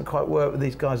that doesn't quite work with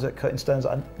these guys that are cutting stones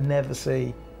that I never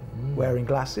see wearing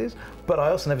glasses, but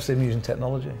I also never see them using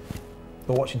technology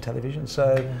or watching television.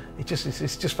 So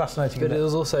it's just fascinating. But there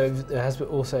has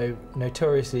also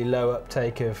notoriously low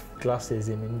uptake of glasses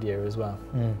in India as well.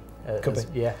 Could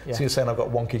be. Yeah. So you're saying I've got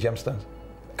wonky gemstones?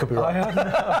 Could be right. I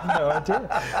have no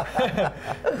idea.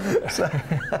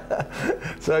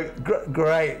 So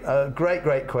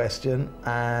great question,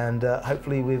 and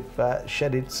hopefully we've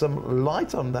shedded some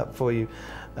light on that for you,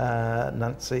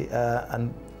 Nancy.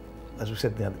 And as we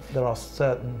said, there are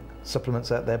certain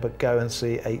supplements out there, but go and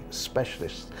see a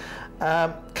specialist.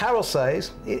 Carol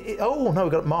says, oh no,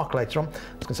 we've got Mark later on. I was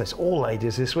going to say it's all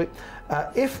ladies this week.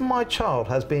 If my child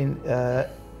has been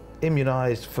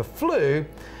immunised for flu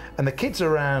and the kids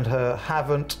around her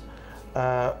haven't,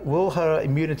 will her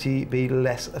immunity be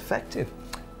less effective?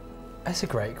 That's a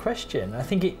great question. I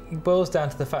think it boils down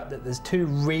to the fact that there's two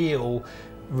real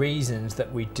reasons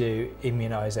that we do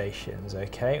immunisations,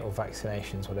 okay, or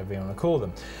vaccinations, whatever you want to call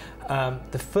them.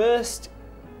 The first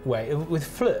way, with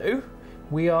flu,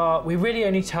 we're really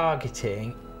only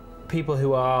targeting people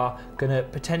who are going to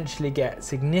potentially get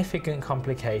significant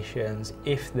complications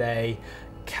if they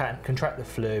can contract the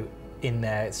flu in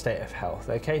their state of health,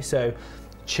 okay? So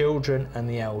children and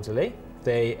the elderly,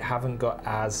 they haven't got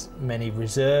as many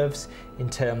reserves in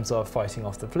terms of fighting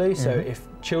off the flu. So if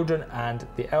children and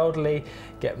the elderly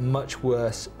get much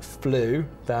worse flu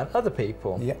than other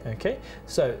people, okay?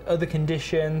 So other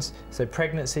conditions, so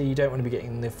pregnancy, you don't want to be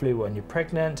getting the flu when you're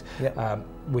pregnant.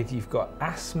 You've got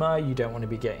asthma, you don't want to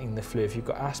be getting the flu. If you've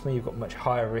got asthma, you've got much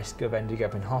higher risk of ending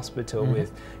up in hospital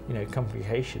with,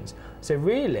 complications. So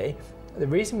really, the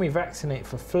reason we vaccinate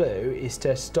for flu is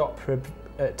to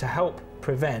to help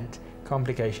prevent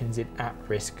complications in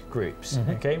at-risk groups.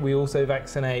 Okay, we also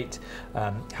vaccinate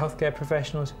healthcare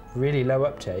professionals. Really low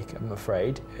uptake, I'm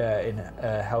afraid, in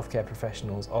healthcare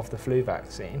professionals of the flu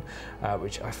vaccine,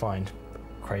 which I find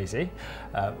crazy,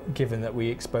 given that we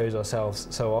expose ourselves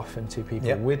so often to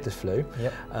people with the flu.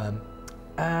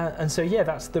 And so,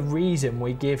 that's the reason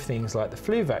we give things like the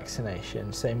flu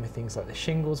vaccination. Same with things like the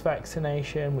shingles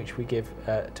vaccination, which we give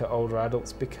to older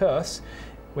adults, because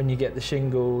when you get the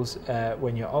shingles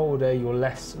when you're older, you're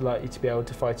less likely to be able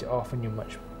to fight it off, and you're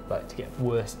much likely to get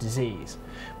worse disease.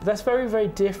 But that's very, very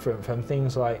different from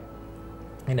things like,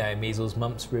 measles,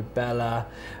 mumps, rubella,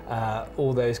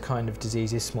 all those kind of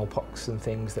diseases, smallpox and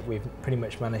things that we've pretty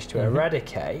much managed to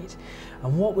eradicate.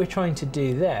 And what we're trying to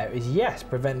do there is, yes,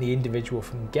 prevent the individual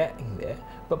from getting it,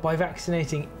 but by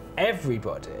vaccinating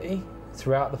everybody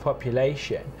throughout the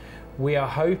population, we are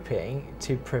hoping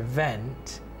to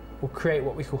prevent or create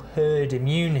what we call herd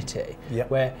immunity,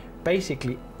 where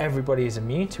basically everybody is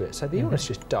immune to it. So the illness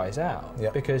just dies out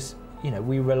because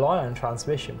we rely on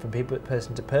transmission from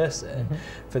person to person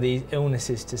for these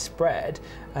illnesses to spread,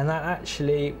 and that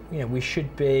actually, we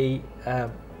should be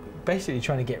basically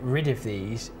trying to get rid of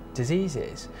these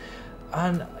diseases.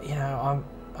 And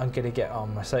I'm going to get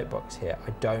on my soapbox here. I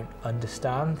don't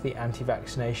understand the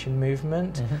anti-vaccination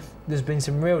movement. There's been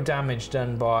some real damage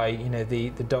done by the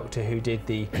doctor who did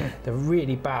the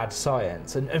really bad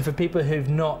science, and for people who've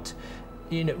not,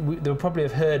 they'll probably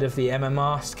have heard of the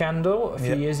MMR scandal a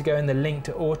few years ago and the link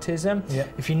to autism.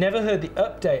 If you never heard the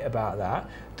update about that,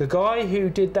 the guy who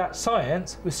did that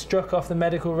science was struck off the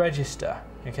medical register.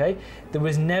 Okay, there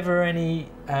was never any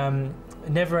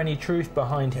truth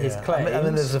behind his claims. I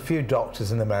mean, there's a few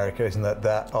doctors in America, isn't there,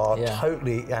 that are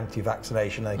totally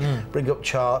anti-vaccination. They bring up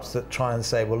charts that try and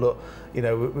say, well, look,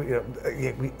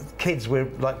 kids, we're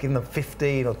like giving them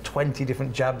 15 or 20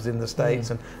 different jabs in the States,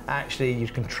 and actually you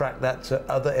can track that to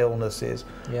other illnesses.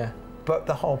 But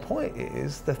the whole point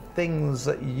is the things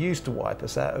that used to wipe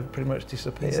us out have pretty much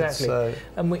disappeared. Exactly. So,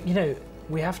 and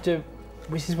we have to.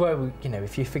 This is where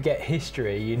if you forget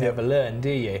history, you never learn, do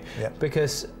you?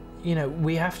 Because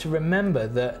we have to remember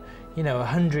that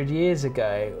 100 years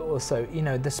ago or so,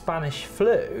 the Spanish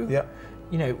flu,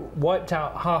 wiped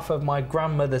out half of my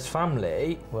grandmother's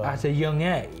family at a young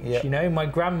age. My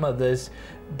grandmother's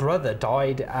brother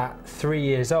died at 3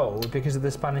 years old because of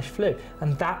the Spanish flu,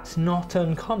 and that's not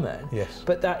uncommon.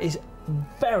 But that is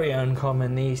very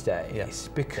uncommon these days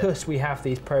because we have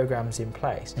these programs in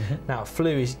place. Now,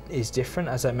 flu is different,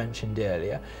 as I mentioned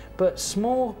earlier, but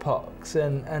smallpox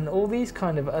and all these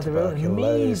kind of other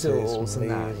measles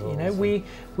and that, we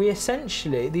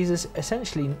essentially, these are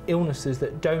essentially illnesses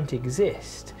that don't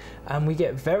exist, and we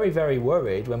get very, very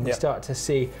worried when we start to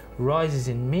see rises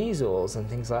in measles and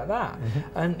things like that.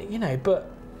 And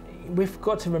but we've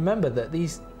got to remember that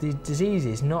these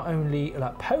diseases, not only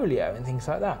like polio and things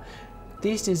like that,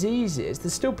 these diseases,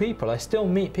 there's still people, I still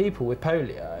meet people with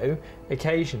polio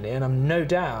occasionally, and I'm no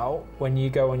doubt when you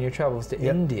go on your travels to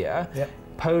India,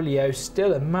 polio's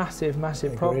still a massive,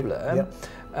 massive problem.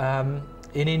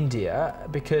 in India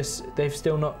because they've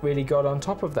still not really got on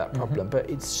top of that problem. But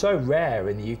it's so rare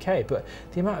in the UK. But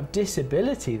the amount of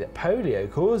disability that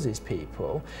polio causes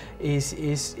people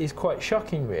is quite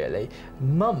shocking, really.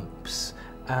 Mumps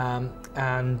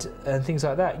and things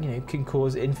like that, can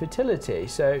cause infertility.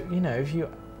 So, if you're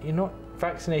not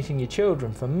vaccinating your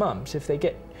children for mumps, if they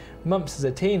get mumps as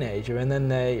a teenager and then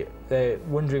they're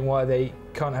wondering why they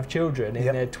can't have children in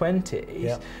their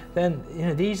 20s, then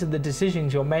these are the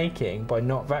decisions you're making by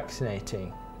not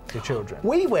vaccinating your children.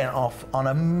 We went off on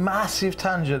a massive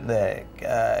tangent there,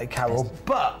 Carol,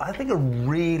 but I think a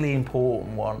really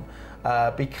important one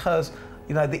because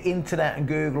the internet and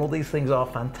Google, all these things are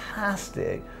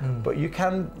fantastic, but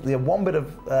one bit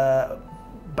of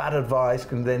bad advice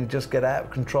can then just get out of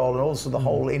control, and also the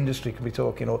whole industry can be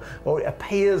talking, or it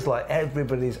appears like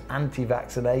everybody's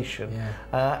anti-vaccination,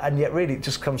 and yet really it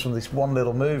just comes from this one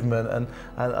little movement. And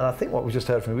I think what we just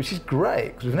heard from you, which is great,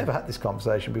 because we've never had this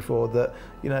conversation before, that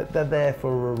they're there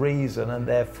for a reason, and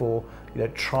therefore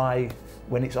try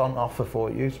when it's on offer for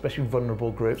you, especially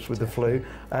vulnerable groups with the flu.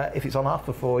 If it's on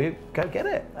offer for you, go get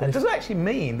it. And it doesn't actually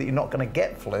mean that you're not going to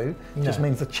get flu. It just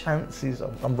means the chances.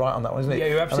 I'm right on that one, isn't it? Yeah,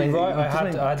 you're absolutely right.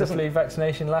 I had the flu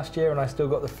vaccination last year, and I still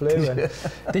got the flu. And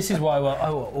this is why I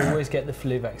will always get the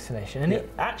flu vaccination. And it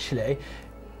actually,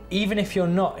 even if you're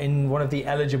not in one of the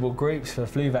eligible groups for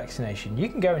flu vaccination, you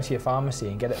can go into your pharmacy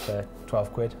and get it for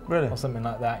 12 quid, really, or something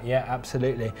like that. Yeah,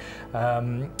 absolutely.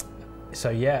 So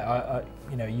yeah,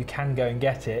 you can go and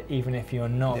get it even if you're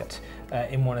not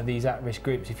in one of these at-risk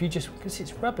groups. If you because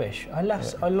it's rubbish. I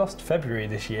lost February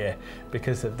this year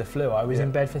because of the flu. I was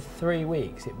in bed for 3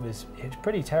 weeks. It was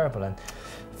pretty terrible, and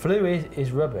flu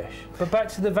is rubbish. But back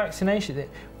to the vaccination,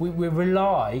 we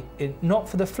rely, not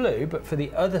for the flu, but for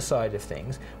the other side of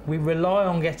things, we rely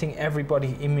on getting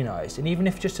everybody immunised. And even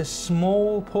if just a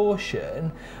small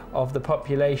portion of the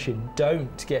population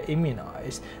don't get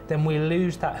immunised, then we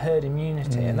lose that herd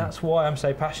immunity. And that's why I'm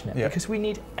so passionate, because we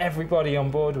need everybody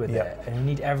on board with it, and we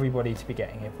need everybody to be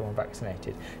getting everyone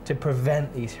vaccinated to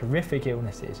prevent these horrific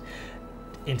illnesses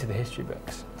into the history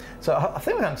books. So I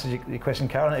think we answered your question,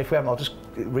 Karen. If we haven't, I'll just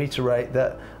reiterate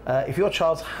that if your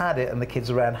child's had it and the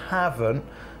kids around haven't,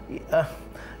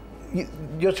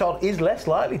 your child is less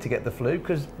likely to get the flu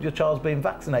because your child's been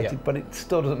vaccinated, but it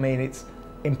still doesn't mean it's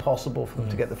impossible for them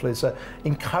to get the flu. So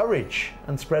encourage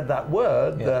and spread that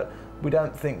word that we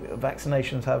don't think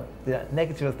vaccinations have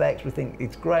negative effects. We think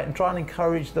it's great, and try and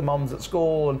encourage the moms at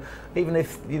school, and even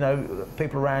if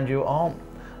people around you aren't,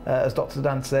 as Dr.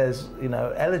 Dan says,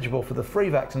 eligible for the free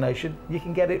vaccination, you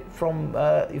can get it from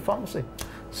your pharmacy.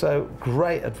 So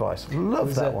great advice.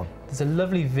 Love that one. There's a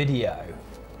lovely video.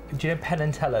 Do you know Penn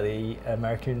and Teller, the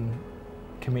American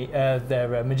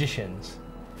they're magicians?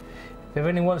 If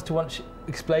anyone wants to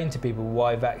explain to people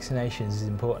why vaccinations is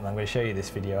important, I'm going to show you this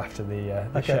video after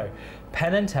the show.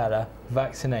 Penn and Teller,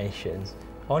 vaccinations,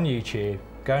 on YouTube.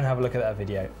 Go and have a look at that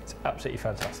video. It's absolutely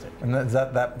fantastic. And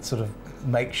that sort of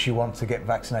makes you want to get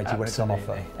vaccinated when it's on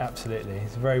offer. Absolutely.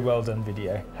 It's a very well done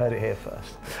video. Heard it here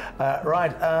first.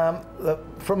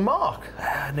 From Mark.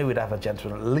 I knew we'd have a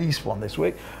gentleman, at least one this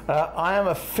week. I am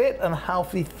a fit and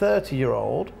healthy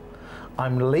 30-year-old.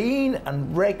 I'm lean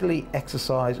and regularly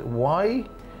exercise. Why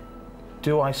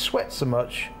do I sweat so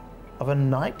much of a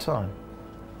night time?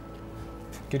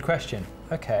 Good question.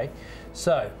 Okay,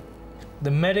 so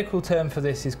the medical term for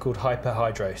this is called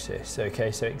hyperhidrosis.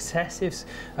 Okay, so excessive,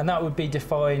 and that would be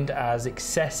defined as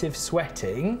excessive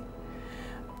sweating,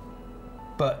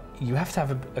 but you have to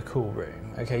have a cool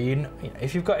room. Okay,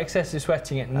 if you've got excessive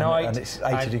sweating at night and it's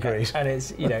 80 degrees and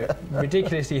it's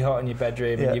ridiculously hot in your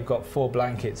bedroom and you've got 4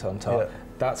 blankets on top,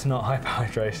 that's not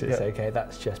hyperhidrosis. Okay,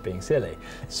 that's just being silly.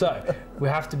 So we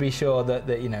have to be sure that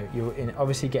you're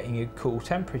obviously getting a cool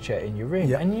temperature in your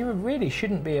room, and you really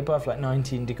shouldn't be above like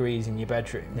 19 degrees in your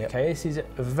bedroom. Okay, this is a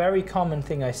very common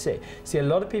thing I see. A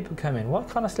lot of people come in, why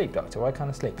can't I sleep, doctor? Why can't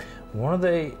I sleep? One of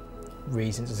the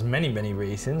reasons, there's many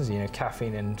reasons,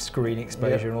 caffeine and screen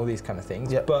exposure and all these kind of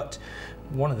things, but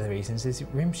one of the reasons is the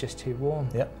room's just too warm.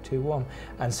 Too warm.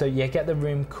 And so get the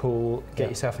room cool, get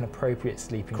yourself an appropriate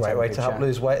sleeping temperature. Great way to help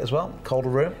lose weight as well, colder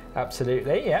room.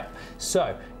 Absolutely,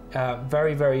 So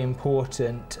very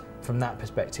important from that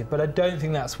perspective, but I don't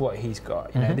think that's what he's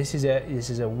got. This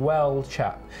is a well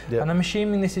chap, and I'm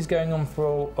assuming this is going on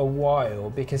for a while,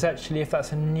 because actually if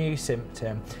that's a new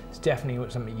symptom, it's definitely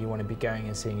something you want to be going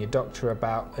and seeing your doctor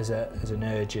about as an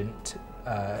urgent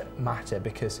matter,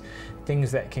 because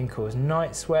things that can cause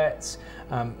night sweats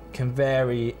can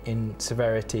vary in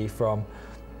severity from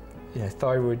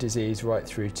thyroid disease right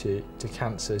through to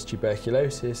cancers,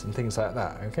 tuberculosis and things like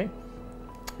that. Okay,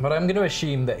 but I'm going to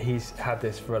assume that he's had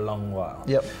this for a long while.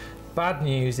 Bad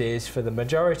news is, for the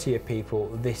majority of people,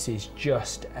 this is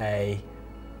just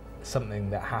something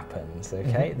that happens,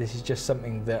 okay? This is just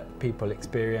something that people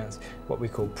experience, what we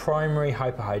call primary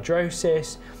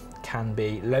hyperhidrosis. Can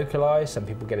be localized. Some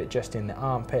people get it just in the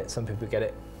armpit, some people get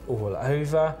it all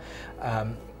over.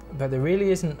 But there really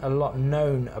isn't a lot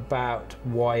known about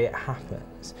why it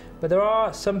happens. But there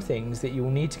are some things that you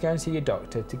will need to go and see your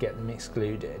doctor to get them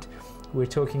excluded. We're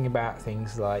talking about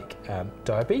things like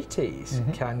diabetes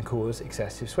can cause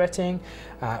excessive sweating.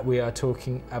 We are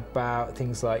talking about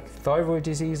things like thyroid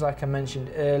disease, like I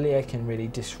mentioned earlier, can really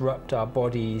disrupt our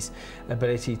body's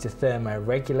ability to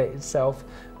thermoregulate itself.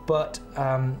 But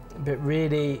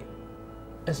really,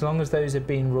 as long as those have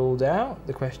been ruled out,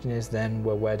 the question is then,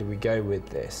 well, where do we go with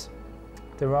this?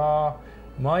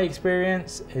 My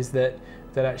experience is that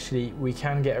actually we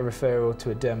can get a referral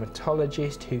to a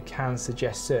dermatologist who can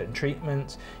suggest certain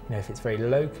treatments. You know, if it's very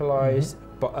localized,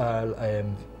 but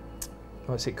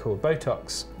what's it called,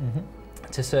 Botox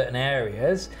to certain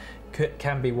areas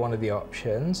can be one of the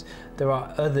options. There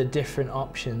are other different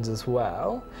options as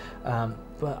well,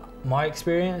 but my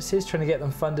experience is trying to get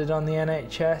them funded on the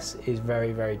NHS is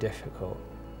very, very difficult.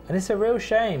 And it's a real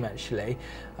shame, actually.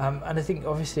 And I think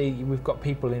obviously we've got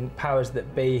people in powers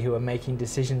that be who are making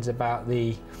decisions about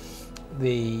the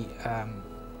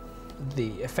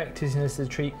effectiveness of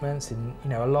the treatments, and you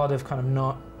know, a lot of kind of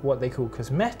not what they call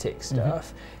cosmetic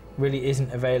stuff really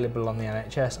isn't available on the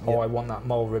NHS. Oh, I want that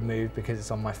mole removed because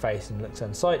it's on my face and looks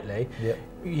unsightly.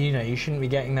 You know, you shouldn't be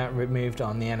getting that removed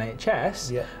on the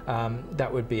NHS.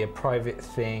 That would be a private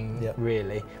thing,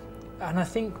 really. And I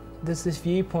think there's this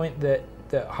viewpoint that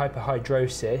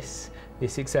hyperhidrosis,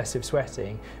 this excessive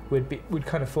sweating, would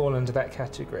kind of fall under that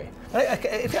category. If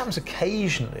it happens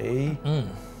occasionally,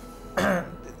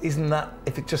 isn't that,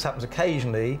 if it just happens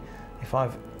occasionally, if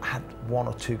I've had 1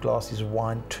 or 2 glasses of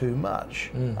wine too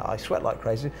much, I sweat like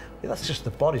crazy. That's just the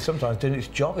body sometimes doing its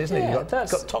job, isn't it? You've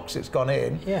got toxins gone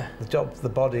in. The job of the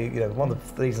body, you know, one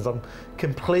of the reasons I'm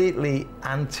completely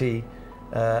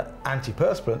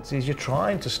antiperspirants is you're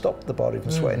trying to stop the body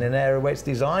from sweating in an area where it's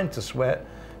designed to sweat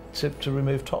to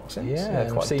remove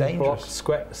toxins. Quite dangerous.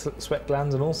 Sweat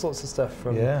glands and all sorts of stuff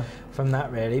from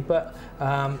that, really. But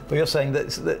you're saying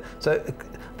that so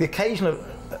the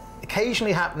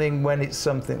occasionally happening when it's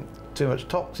something too much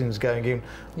toxins going in,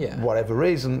 whatever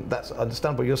reason, that's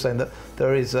understandable. You're saying that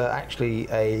there is actually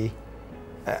a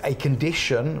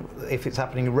condition, if it's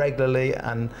happening regularly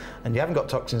and you haven't got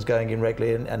toxins going in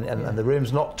regularly and the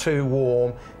room's not too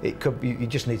warm, it could be, you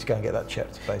just need to go and get that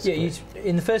checked, basically.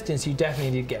 In the first instance, you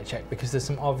definitely need to get checked because there's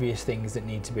some obvious things that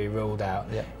need to be ruled out.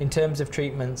 In terms of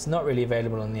treatments, not really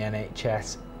available on the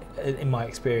NHS, in my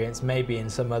experience, maybe in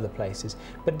some other places,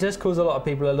 but it does cause a lot of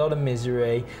people a lot of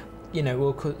misery. You know,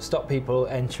 will stop people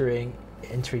entering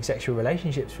sexual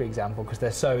relationships, for example, because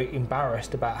they're so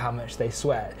embarrassed about how much they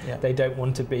sweat. They don't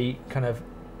want to be kind of,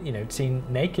 you know, seen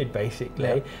naked,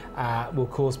 basically. Will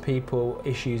cause people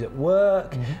issues at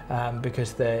work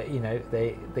because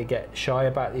they get shy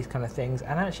about these kind of things,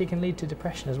 and actually can lead to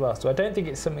depression as well. So I don't think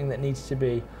it's something that needs to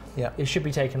be, it should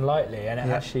be taken lightly, and it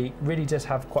actually really does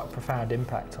have quite a profound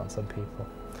impact on some people.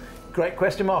 Great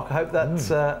question, Mark. I hope that's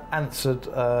answered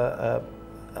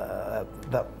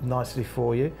that nicely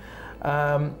for you.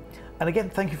 And again,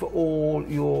 thank you for all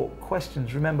your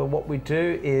questions. Remember, what we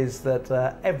do is that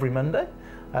every Monday,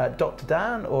 Dr.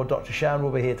 Dan or Dr. Shan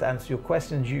will be here to answer your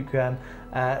questions. You can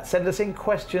send us in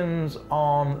questions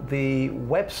on the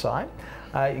website.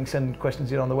 You can send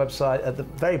questions in on the website. At the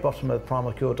very bottom of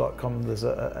primalcure.com, there's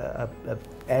a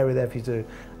area there for you to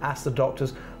ask the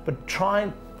doctors. But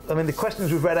the questions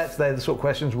we've read out today are the sort of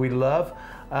questions we love.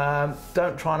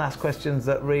 Don't try and ask questions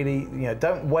that really,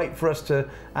 don't wait for us to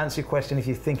answer your question if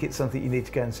you think it's something you need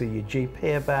to go and see your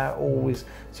GP about. Always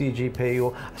see your GP.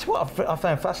 Or that's what I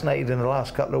found fascinating in the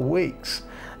last couple of weeks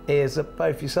is that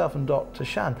both yourself and Dr.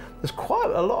 Shan, there's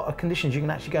quite a lot of conditions you can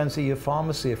actually go and see your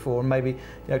pharmacy for, and maybe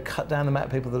cut down the amount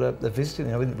of people that are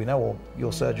visiting. We know all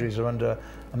your surgeries are under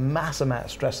a mass amount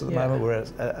of stress at the moment. We're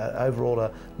overall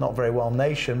a not very well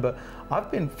nation, but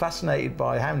I've been fascinated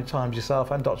by how many times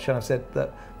yourself and Dr. Shan have said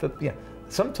that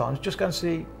sometimes just go and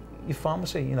see your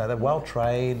pharmacy. They're well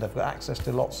trained, they've got access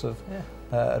to lots of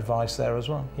advice there as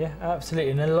well. Yeah,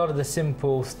 absolutely. And a lot of the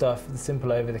simple stuff, the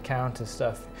simple over-the-counter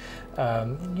stuff,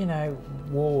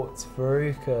 warts,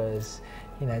 verrucas,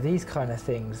 these kind of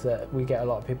things that we get a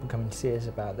lot of people coming to see us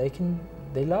about, they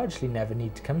largely never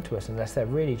need to come to us unless they're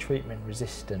really treatment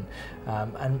resistant.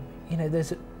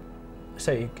 There's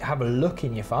So you have a look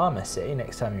in your pharmacy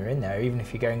next time you're in there, even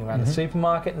if you're going around the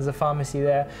supermarket and there's a pharmacy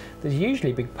there, there's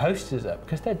usually big posters up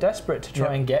because they're desperate to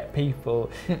try and get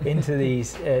people into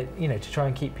these, you know, to try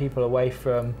and keep people away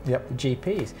from the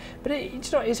GPs. But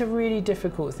it's a really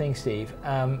difficult thing, Steve.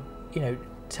 You know,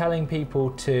 telling people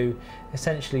to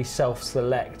essentially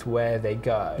self-select where they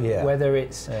go, whether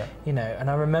it's, you know, and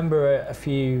I remember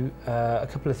a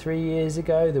couple of 3 years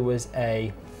ago, there was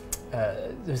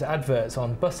adverts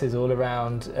on buses all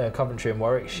around Coventry and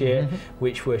Warwickshire,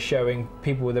 which were showing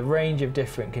people with a range of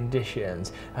different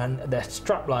conditions, and their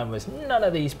strapline was none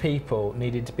of these people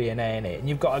needed to be in A&E. And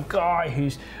you've got a guy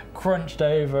who's crunched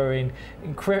over in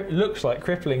looks like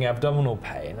crippling abdominal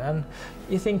pain, and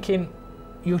you're thinking,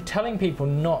 you're telling people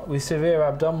not with severe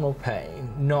abdominal pain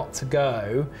not to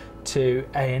go to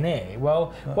A&E.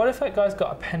 Well, what if that guy's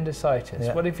got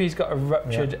appendicitis? What if he's got a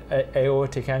ruptured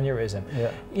aortic aneurysm?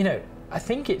 You know, I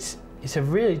think it's a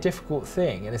really difficult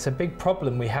thing, and it's a big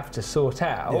problem we have to sort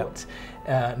out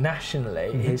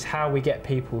nationally, is how we get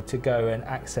people to go and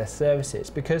access services,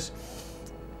 because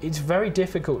it's very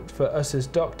difficult for us as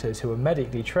doctors who are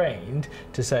medically trained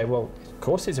to say, well, of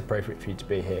course it's appropriate for you to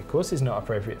be here, of course it's not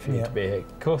appropriate for you to be here,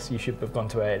 of course you should have gone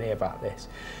to A&E about this.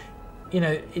 You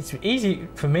know, it's easy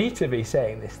for me to be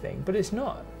saying this thing, but it's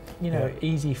not, you know,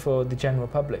 easy for the general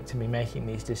public to be making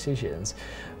these decisions.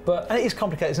 And it is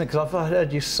complicated, isn't it? Because I've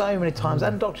heard you so many times,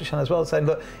 and Dr. Shan as well, saying,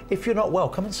 look, if you're not well,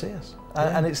 come and see us.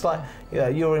 And it's like, you know,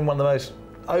 you're in one of the most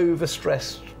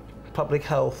overstressed public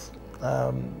health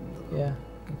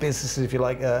businesses, if you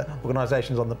like,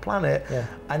 organisations on the planet,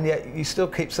 and yet you still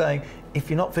keep saying, if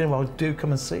you're not feeling well, do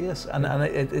come and see us.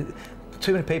 And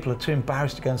too many people are too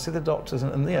embarrassed to go and see the doctors,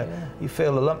 and you know, you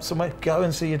feel a lump somewhere, go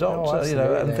and see your doctor, you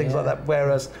know, and things like that.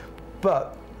 Whereas,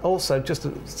 but also just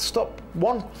to stop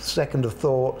 1 second of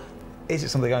thought, is it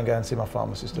something I can go and see my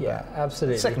pharmacist about? Yeah,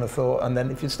 absolutely. Second of thought, and then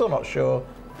if you're still not sure,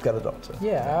 go to the doctor.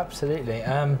 Yeah, absolutely.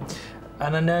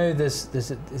 And I know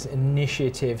there's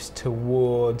initiatives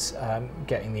towards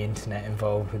getting the internet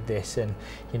involved with this, and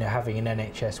you know, having an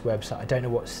NHS website. I don't know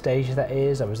what stage that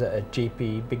is. I was at a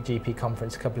big GP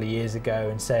conference a couple of years ago,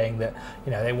 and saying that,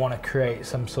 you know, they want to create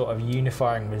some sort of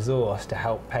unifying resource to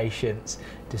help patients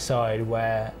decide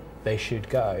where they should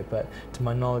go, but to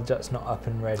my knowledge that's not up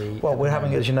and ready. Well, we're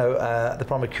having, as you know, the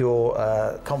Primal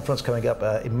Cure conference coming up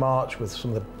in March with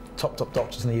some of the top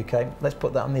doctors in the UK. Let's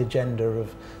put that on the agenda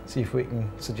of see if we can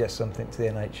suggest something to the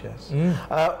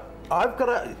NHS. I've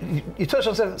got you touched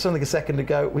on something a second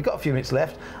ago. We've got a few minutes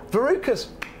left. Verrucas,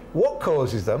 what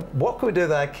causes them? What can we do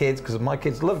with our kids? Because my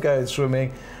kids love going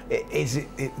swimming.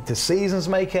 Do seasons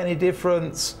make any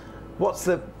difference? What's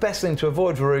the best thing to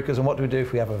avoid verrucas, and what do we do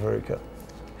if we have a verruca?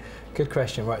 Good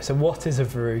question. Right, so what is a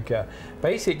verruca?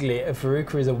 Basically, a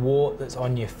verruca is a wart that's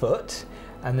on your foot,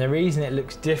 and the reason it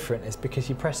looks different is because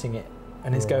you're pressing it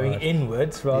and it's going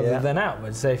inwards rather than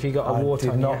outwards. So if you've got a wart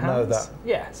on your hands... I did not know that.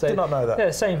 Yeah, so did not know that. They're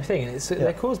the same thing.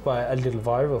 They're caused by a little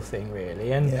viral thing,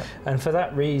 really. And for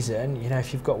that reason, you know,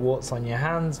 if you've got warts on your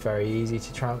hands, very easy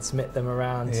to transmit them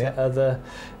around to other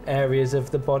areas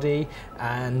of the body.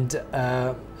 And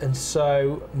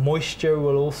so moisture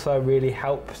will also really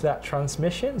help that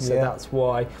transmission. So that's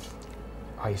why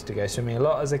I used to go swimming a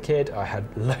lot as a kid. I had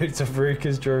loads of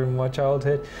verrucas during my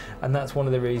childhood, and that's one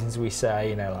of the reasons we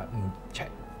say, you know, like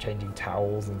changing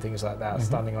towels and things like that,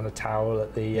 standing on a towel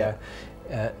at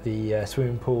the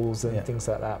swimming pools and things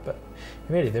like that. But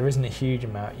really, there isn't a huge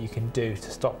amount you can do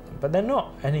to stop them. But they're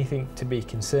not anything to be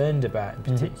concerned about in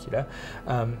particular.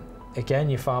 Again,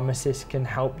 your pharmacist can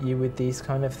help you with these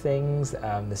kind of things.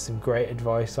 There's some great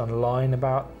advice online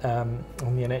about on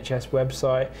the NHS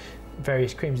website.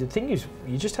 Various creams. The thing is,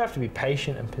 you just have to be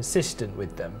patient and persistent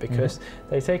with them, because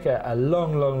they take a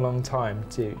long time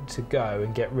to go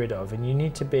and get rid of, and you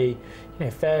need to be, you know,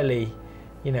 fairly,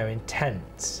 you know,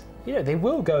 intense. You know, they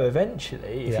will go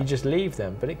eventually if you just leave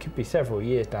them, but it could be several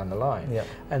years down the line,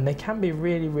 and they can be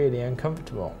really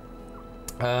uncomfortable.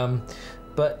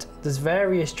 But there's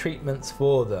various treatments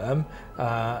for them.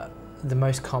 The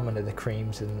most common are the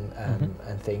creams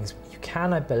and things. You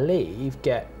can, I believe,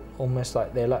 get almost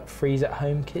like they're like freeze at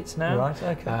home kits now, right?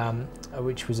 Okay.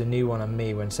 Which was a new one on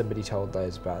me when somebody told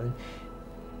those about them.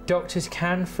 Doctors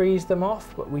can freeze them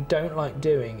off, but we don't like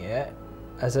doing it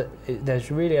there's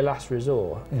really a last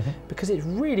resort, because it's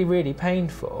really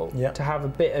painful to have a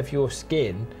bit of your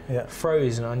skin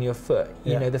frozen on your foot.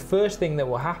 You know, the first thing that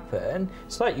will happen,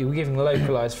 it's like you were giving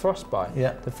localized frostbite.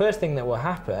 The first thing that will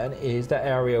happen is that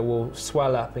area will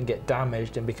swell up and get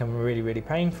damaged and become really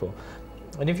painful.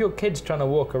 And if your kid's trying to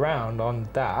walk around on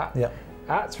that,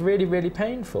 that's really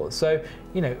painful. So,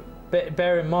 you know,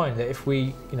 bear in mind that if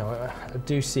we, you know, I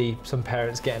do see some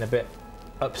parents getting a bit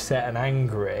upset and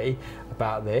angry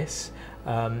about this,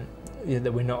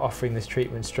 that we're not offering this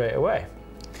treatment straight away.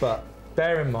 But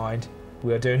bear in mind,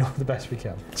 we are doing all the best we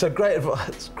can. So great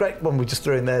advice, great one we just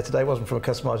threw in there today. It wasn't from a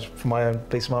customer, just from my own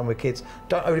peace of mind with kids.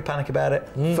 Don't overly panic about it.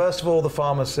 First of all, the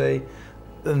pharmacy,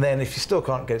 and then if you still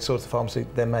can't get it sorted at the pharmacy,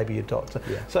 then maybe your doctor.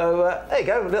 Yeah. So there you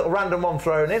go, a little random one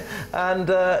thrown in.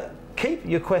 And keep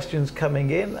your questions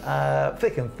coming in,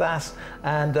 thick and fast.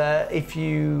 And if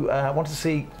you want to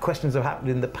see questions that have happened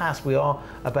in the past, we are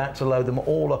about to load them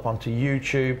all up onto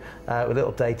YouTube with a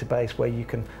little database where you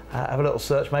can have a little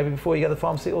search maybe before you go to the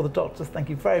pharmacy or the doctor. Thank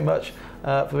you very much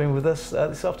for being with us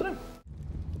this afternoon.